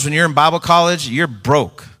anybody knows, when you're in Bible college, you're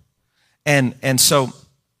broke. And so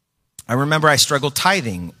I remember I struggled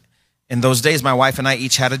tithing. In those days, my wife and I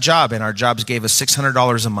each had a job, and our jobs gave us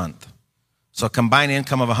 $600 a month. So a combined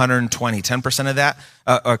income of $120. 10% of that,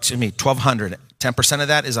 $1,200. 10% of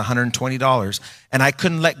that is $120. And I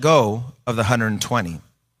couldn't let go of the $120.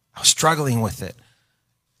 I was struggling with it.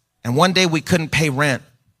 And one day we couldn't pay rent.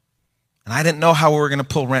 And I didn't know how we were going to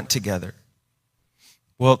pull rent together.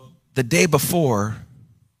 Well, the day before,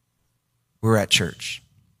 we were at church.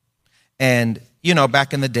 And, you know,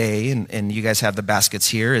 back in the day, and you guys have the baskets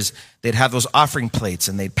here, is they'd have those offering plates,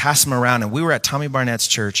 and they'd pass them around. And we were at Tommy Barnett's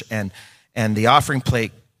church, and the offering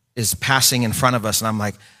plate is passing in front of us. And I'm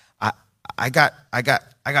like, I got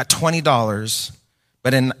 $20.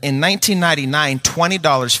 But in 1999,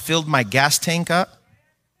 $20 filled my gas tank up.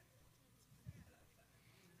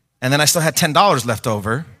 And then I still had $10 left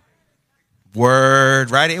over.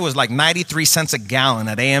 Word, right? It was like 93 cents a gallon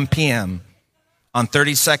at AM PM on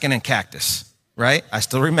 32nd and Cactus, right? I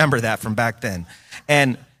still remember that from back then.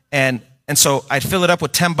 And so I'd fill it up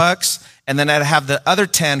with $10, and then I'd have the other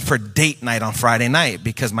 10 for date night on Friday night,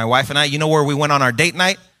 because my wife and I, you know where we went on our date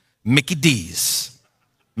night? Mickey D's,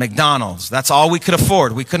 McDonald's. That's all we could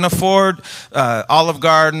afford. We couldn't afford Olive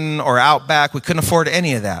Garden or Outback. We couldn't afford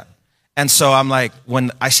any of that. And so I'm like,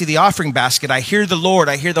 when I see the offering basket, I hear the Lord,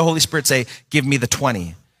 I hear the Holy Spirit say, give me the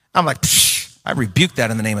 20. I'm like, I rebuke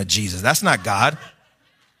that in the name of Jesus. That's not God.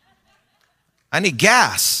 I need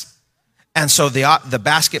gas. And so the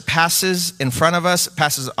basket passes in front of us,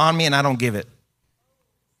 passes on me, and I don't give it.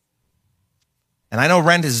 And I know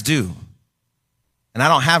rent is due. And I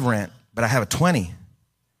don't have rent, but I have a 20.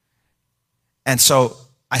 And so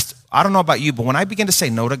I don't know about you, but when I begin to say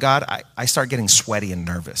no to God, I start getting sweaty and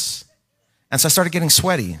nervous. And so I started getting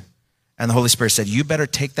sweaty. And the Holy Spirit said, you better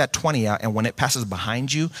take that 20 out, and when it passes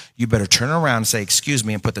behind you, you better turn around and say, excuse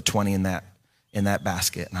me, and put the 20 in that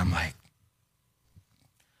basket. And I'm like,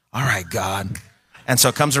 all right, God. And so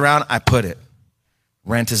it comes around, I put it.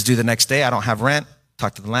 Rent is due the next day. I don't have rent.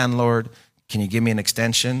 Talk to the landlord. Can you give me an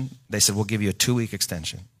extension? They said, we'll give you a 2-week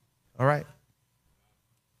extension. All right.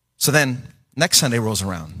 So then next Sunday rolls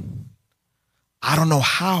around. I don't know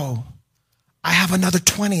how. I have another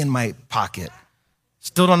 20 in my pocket.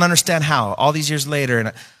 Still don't understand how. All these years later,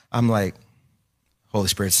 and I'm like, Holy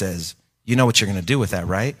Spirit says, you know what you're going to do with that,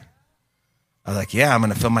 right? I was like, yeah, I'm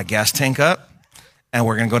going to fill my gas tank up, and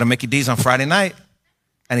we're going to go to Mickey D's on Friday night.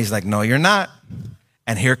 And he's like, no, you're not.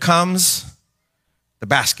 And here comes the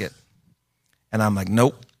basket. And I'm like,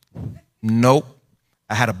 nope.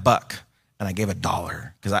 I had $1, and I gave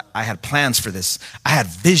 $1 because I had plans for this. I had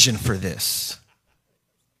vision for this.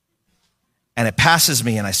 And it passes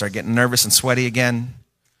me, and I start getting nervous and sweaty again.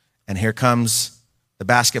 And here comes the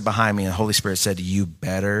basket behind me, and the Holy Spirit said, you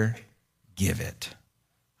better give it.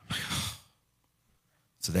 I'm like, oh.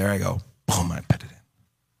 So there I go. Boom, I put it in.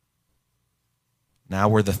 Now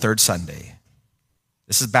we're the third Sunday.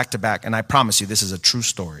 This is back to back, and I promise you, this is a true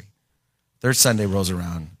story. Third Sunday rolls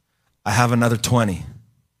around. I have another 20,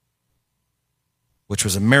 which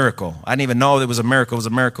was a miracle. I didn't even know it was a miracle. It was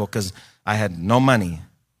a miracle because I had no money.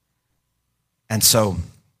 And so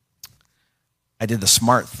I did the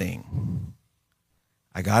smart thing.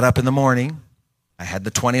 I got up in the morning. I had the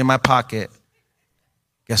 20 in my pocket.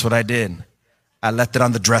 Guess what I did? I left it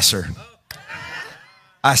on the dresser.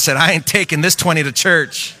 I said, I ain't taking this 20 to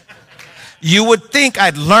church. You would think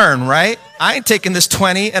I'd learn, right? I ain't taking this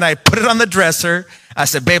 20, and I put it on the dresser. I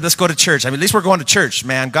said, babe, let's go to church. I mean, at least we're going to church,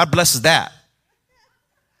 man. God blesses that.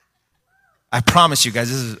 I promise you guys,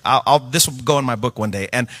 this will go in my book one day.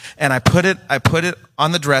 And I put it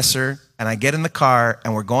on the dresser, and I get in the car,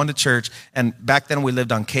 and we're going to church. And back then we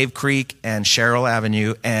lived on Cave Creek and Sherrill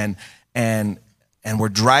Avenue, and we're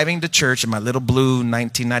driving to church in my little blue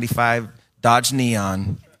 1995 Dodge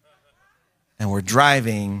Neon. And we're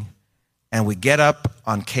driving, and we get up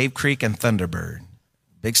on Cave Creek and Thunderbird,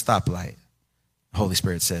 big stoplight. The Holy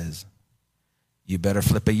Spirit says, you better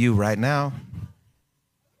flip a U right now.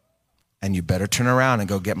 And you better turn around and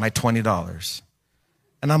go get my $20.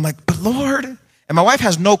 And I'm like, but Lord. And my wife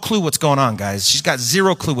has no clue what's going on, guys. She's got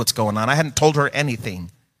zero clue what's going on. I hadn't told her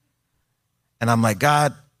anything. And I'm like,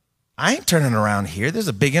 God, I ain't turning around here. There's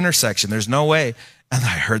a big intersection. There's no way. And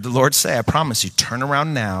I heard the Lord say, I promise you, turn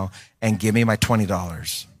around now and give me my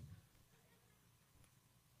 $20.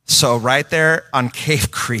 So right there on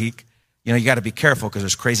Cave Creek, you know, you got to be careful because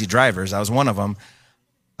there's crazy drivers. I was one of them.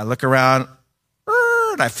 I look around.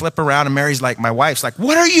 I flip around, and Mary's like, my wife's like,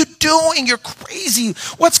 what are you doing? You're crazy.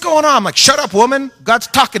 What's going on? I'm like, shut up, woman. God's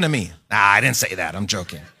talking to me. Nah, I didn't say that. I'm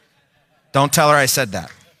joking. Don't tell her I said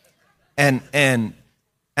that. And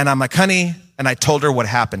I'm like, honey, and I told her what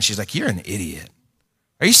happened. She's like, you're an idiot.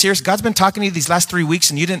 Are you serious? God's been talking to you these last 3 weeks,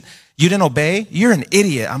 and you didn't obey? You're an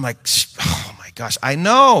idiot. I'm like, oh my gosh, I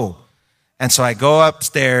know. And so I go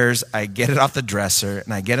upstairs, I get it off the dresser,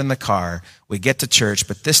 and I get in the car. We get to church,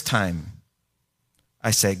 but this time, I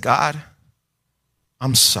say, God,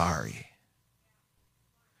 I'm sorry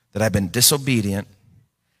that I've been disobedient,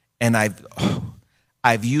 and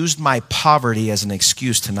I've used my poverty as an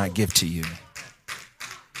excuse to not give to you.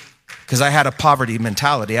 Because I had a poverty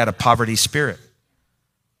mentality. I had a poverty spirit.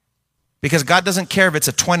 Because God doesn't care if it's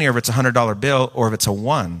a 20 or if it's a $100 bill or if it's a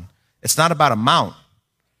 1. It's not about amount.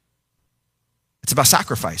 It's about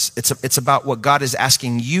sacrifice. It's about what God is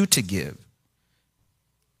asking you to give.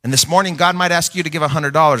 And this morning, God might ask you to give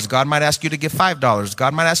 $100. God might ask you to give $5.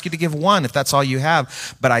 God might ask you to give 1 if that's all you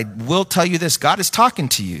have. But I will tell you this, God is talking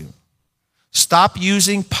to you. Stop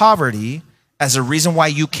using poverty as a reason why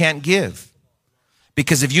you can't give.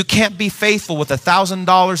 Because if you can't be faithful with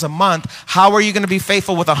 $1,000 a month, how are you going to be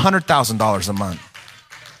faithful with $100,000 a month?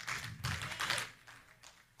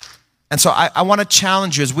 And so I want to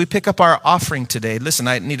challenge you as we pick up our offering today. Listen,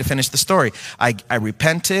 I need to finish the story. I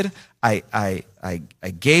repented. I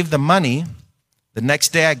gave the money. The next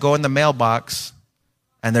day I go in the mailbox,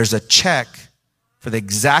 and there's a check for the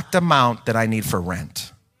exact amount that I need for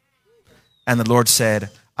rent. And the Lord said,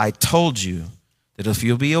 I told you that if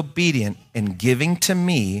you'll be obedient in giving to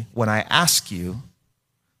me when I ask you,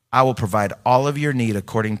 I will provide all of your need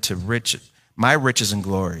according to my riches and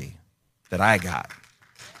glory. that I got.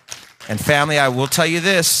 And family, I will tell you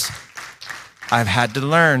this. I've had to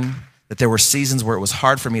learn that there were seasons where it was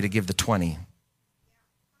hard for me to give the 20.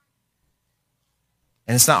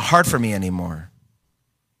 And it's not hard for me anymore.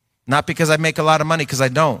 Not because I make a lot of money, because I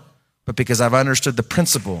don't, but because I've understood the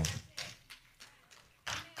principle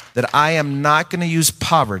that I am not going to use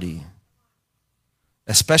poverty,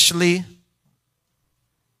 especially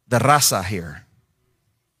the raza here.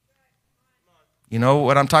 You know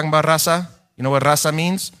what I'm talking about, raza? You know what raza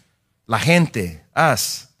means? La gente,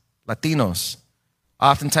 us, Latinos.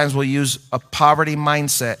 Oftentimes we'll use a poverty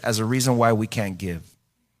mindset as a reason why we can't give.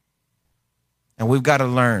 And we've got to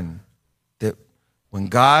learn that when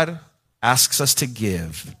God asks us to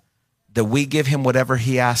give, that we give him whatever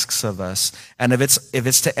he asks of us. And if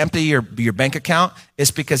it's to empty your bank account,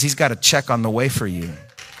 it's because he's got a check on the way for you.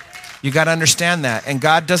 You got to understand that. And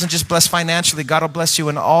God doesn't just bless financially. God will bless you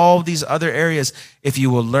in all these other areas if you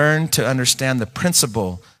will learn to understand the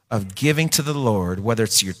principle of giving to the Lord, whether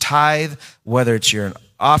it's your tithe, whether it's your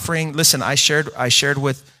offering. Listen, I shared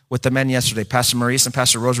with the men yesterday. Pastor Maurice and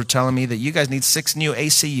Pastor Rose were telling me that you guys need 6 new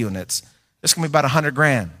AC units. It's going to be about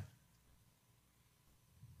 $100,000.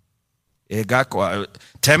 It got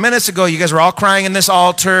 10 minutes ago, you guys were all crying in this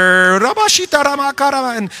altar.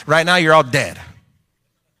 And right now, you're all dead.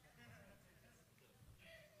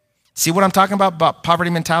 See what I'm talking about poverty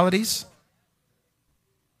mentalities?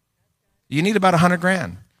 You need about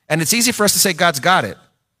 $100,000. And it's easy for us to say God's got it.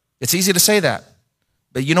 It's easy to say that.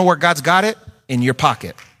 But you know where God's got it? In your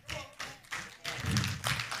pocket.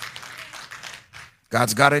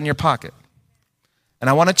 God's got it in your pocket. And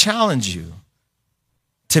I want to challenge you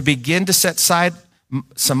to begin to set aside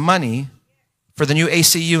some money for the new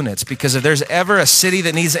AC units. Because if there's ever a city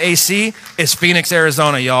that needs AC, it's Phoenix,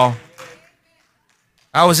 Arizona, y'all.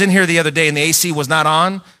 I was in here the other day and the AC was not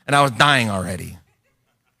on and I was dying already.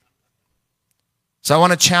 So I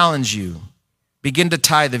want to challenge you. Begin to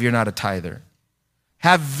tithe if you're not a tither.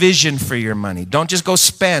 Have vision for your money. Don't just go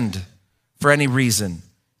spend for any reason.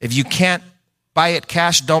 If you can't buy it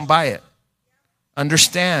cash, don't buy it.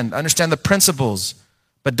 Understand the principles,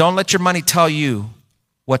 but don't let your money tell you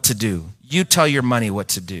what to do. You tell your money what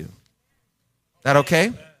to do. That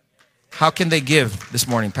okay? How can they give this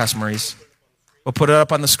morning, Pastor Maurice? We'll put it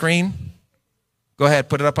up on the screen. Go ahead,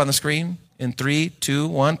 put it up on the screen. In 3, 2,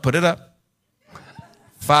 1, put it up.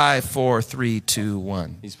 5, 4, 3, 2,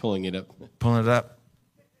 1. He's pulling it up. Pulling it up.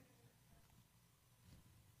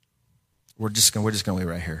 We're just gonna wait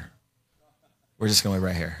right here. We're just gonna wait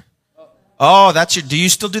right here. Oh, that's your. Do you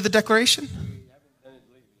still do the declaration?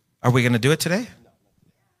 Are we gonna do it today?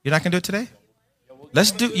 You're not gonna do it today?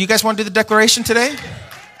 Let's do. You guys want to do the declaration today?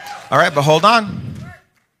 All right, but hold on.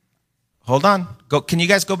 Hold on. Go. Can you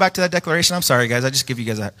guys go back to that declaration? I'm sorry, guys. I just give you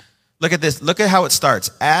guys that. Look at this. Look at how it starts.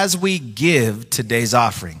 As we give today's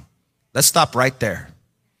offering. Let's stop right there.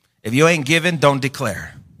 If you ain't giving, don't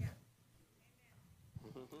declare.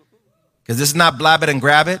 Because this is not blab it and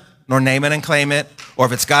grab it, nor name it and claim it, or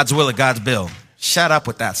if it's God's will or God's bill. Shut up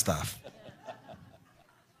with that stuff.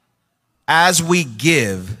 As we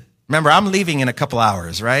give, remember, I'm leaving in a couple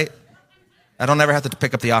hours, right? I don't ever have to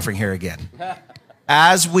pick up the offering here again.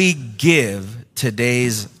 As we give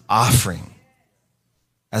today's offering,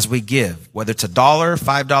 as we give, whether it's $1,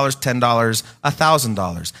 $5, $10,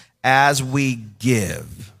 $1,000, as we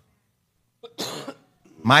give,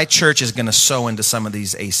 my church is going to sow into some of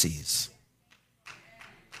these ACs.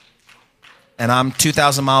 And I'm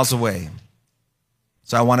 2,000 miles away.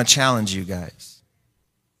 So I want to challenge you guys.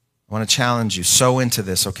 I want to challenge you. Sow into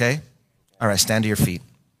this, okay? All right, stand to your feet.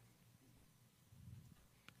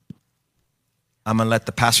 I'm going to let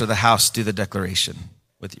the pastor of the house do the declaration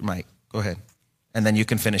with your mic. Go ahead. And then you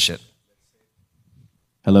can finish it.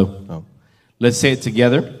 Hello. Oh. Let's say it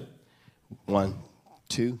together. 1,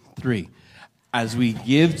 2, 3. As we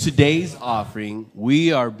give today's offering,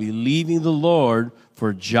 we are believing the Lord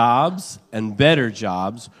for jobs and better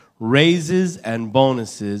jobs, raises and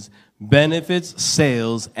bonuses, benefits,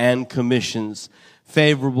 sales, and commissions,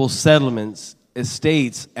 favorable settlements,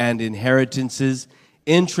 estates and inheritances,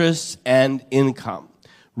 interests and income,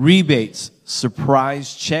 rebates,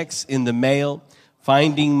 surprise checks in the mail,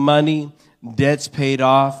 finding money, debts paid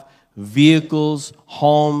off, vehicles,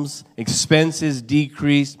 homes, expenses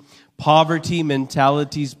decreased, poverty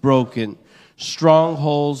mentalities broken,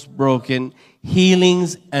 strongholds broken,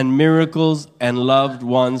 healings and miracles, and loved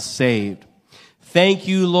ones saved. Thank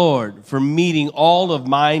you, Lord, for meeting all of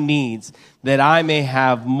my needs, that I may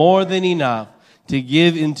have more than enough to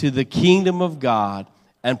give into the kingdom of God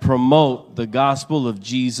and promote the gospel of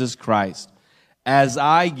Jesus Christ. As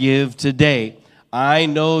I give today, I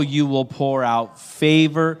know you will pour out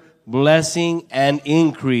favor, blessing and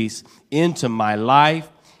increase into my life,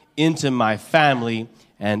 into my family,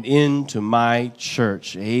 and into my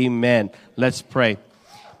church. Amen. Let's pray.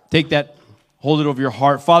 Take that, hold it over your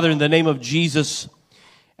heart. Father, in the name of Jesus,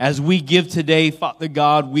 as we give today, Father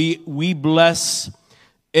God, we bless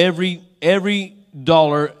every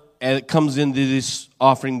dollar that comes into this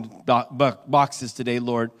offering boxes today,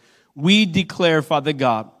 Lord. We declare, Father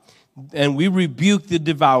God, and we rebuke the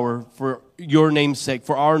devourer for your name's sake,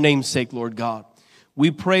 for our name's sake, Lord God.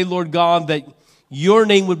 We pray, Lord God, that your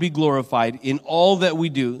name would be glorified in all that we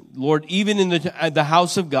do. Lord, even in the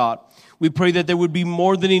house of God, we pray that there would be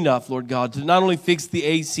more than enough, Lord God, to not only fix the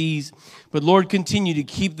ACs, but Lord, continue to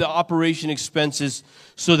keep the operation expenses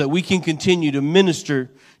so that we can continue to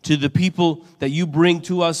minister to the people that you bring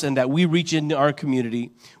to us and that we reach into our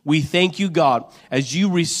community. We thank you, God, as you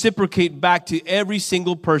reciprocate back to every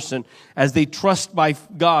single person as they trust by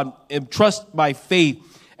God and trust by faith,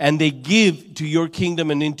 and they give to your kingdom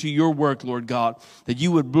and into your work, Lord God, that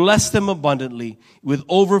you would bless them abundantly with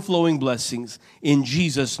overflowing blessings. In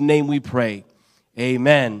Jesus' name we pray.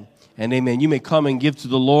 Amen and amen. You may come and give to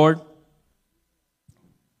the Lord.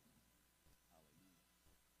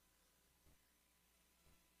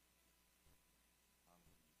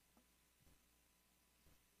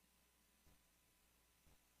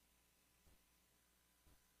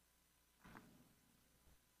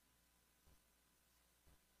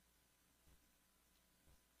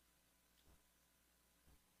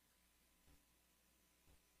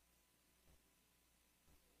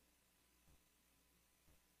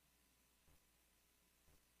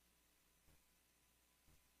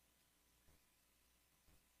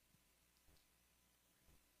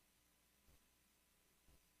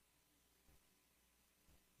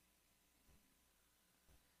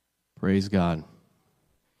 Praise God.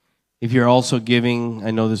 If you're also giving, I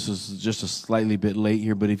know this is just a slightly bit late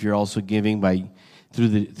here, but if you're also giving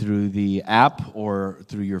through the app or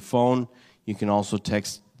through your phone, you can also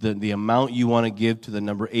text the amount you want to give to the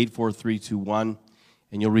number 84321,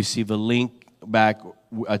 and you'll receive a link back,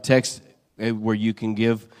 a text where you can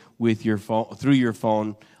give with your phone, through your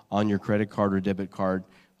phone, on your credit card or debit card.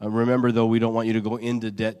 Remember, though, we don't want you to go into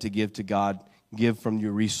debt to give to God. Give from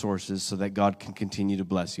your resources so that God can continue to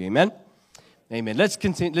bless you. Amen? Amen. Let's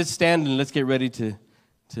continue. Let's stand and let's get ready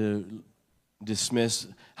to dismiss.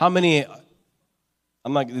 How many, I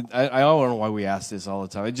don't know why we ask this all the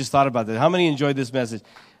time. I just thought about that. How many enjoyed this message?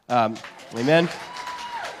 Amen?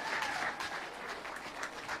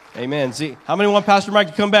 Amen. See, how many want Pastor Mike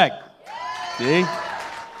to come back?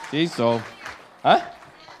 See, so, huh?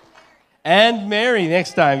 And Mary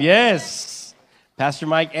next time, yes. Pastor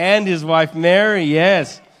Mike and his wife Mary,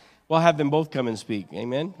 yes. We'll have them both come and speak.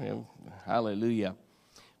 Amen. Hallelujah.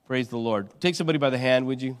 Praise the Lord. Take somebody by the hand,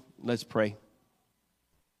 would you? Let's pray.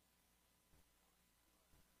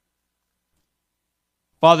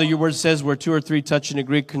 Father, your word says where two or three touch and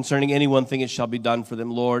agree concerning any one thing, it shall be done for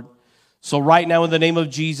them, Lord. So right now in the name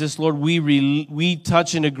of Jesus, Lord, we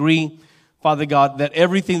touch and agree, Father God, that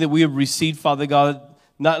everything that we have received, Father God,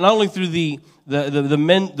 not only through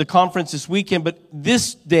the conference this weekend, but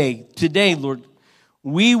this day, today, Lord,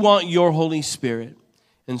 we want your Holy Spirit.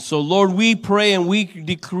 And so, Lord, we pray and we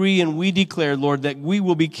decree and we declare, Lord, that we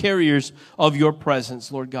will be carriers of your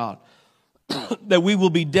presence, Lord God. That we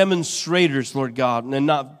will be demonstrators, Lord God, and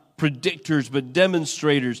not predictors, but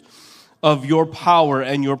demonstrators of your power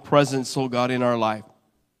and your presence, oh God, in our life.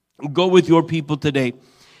 Go with your people today.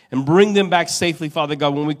 And bring them back safely, Father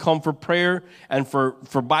God, when we come for prayer and for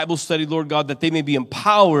Bible study, Lord God, that they may be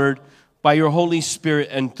empowered by your Holy Spirit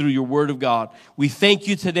and through your word of God. We thank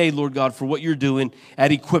you today, Lord God, for what you're doing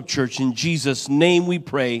at Equip Church. In Jesus' name we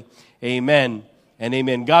pray. Amen and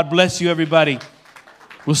amen. God bless you, everybody.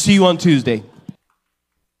 We'll see you on Tuesday.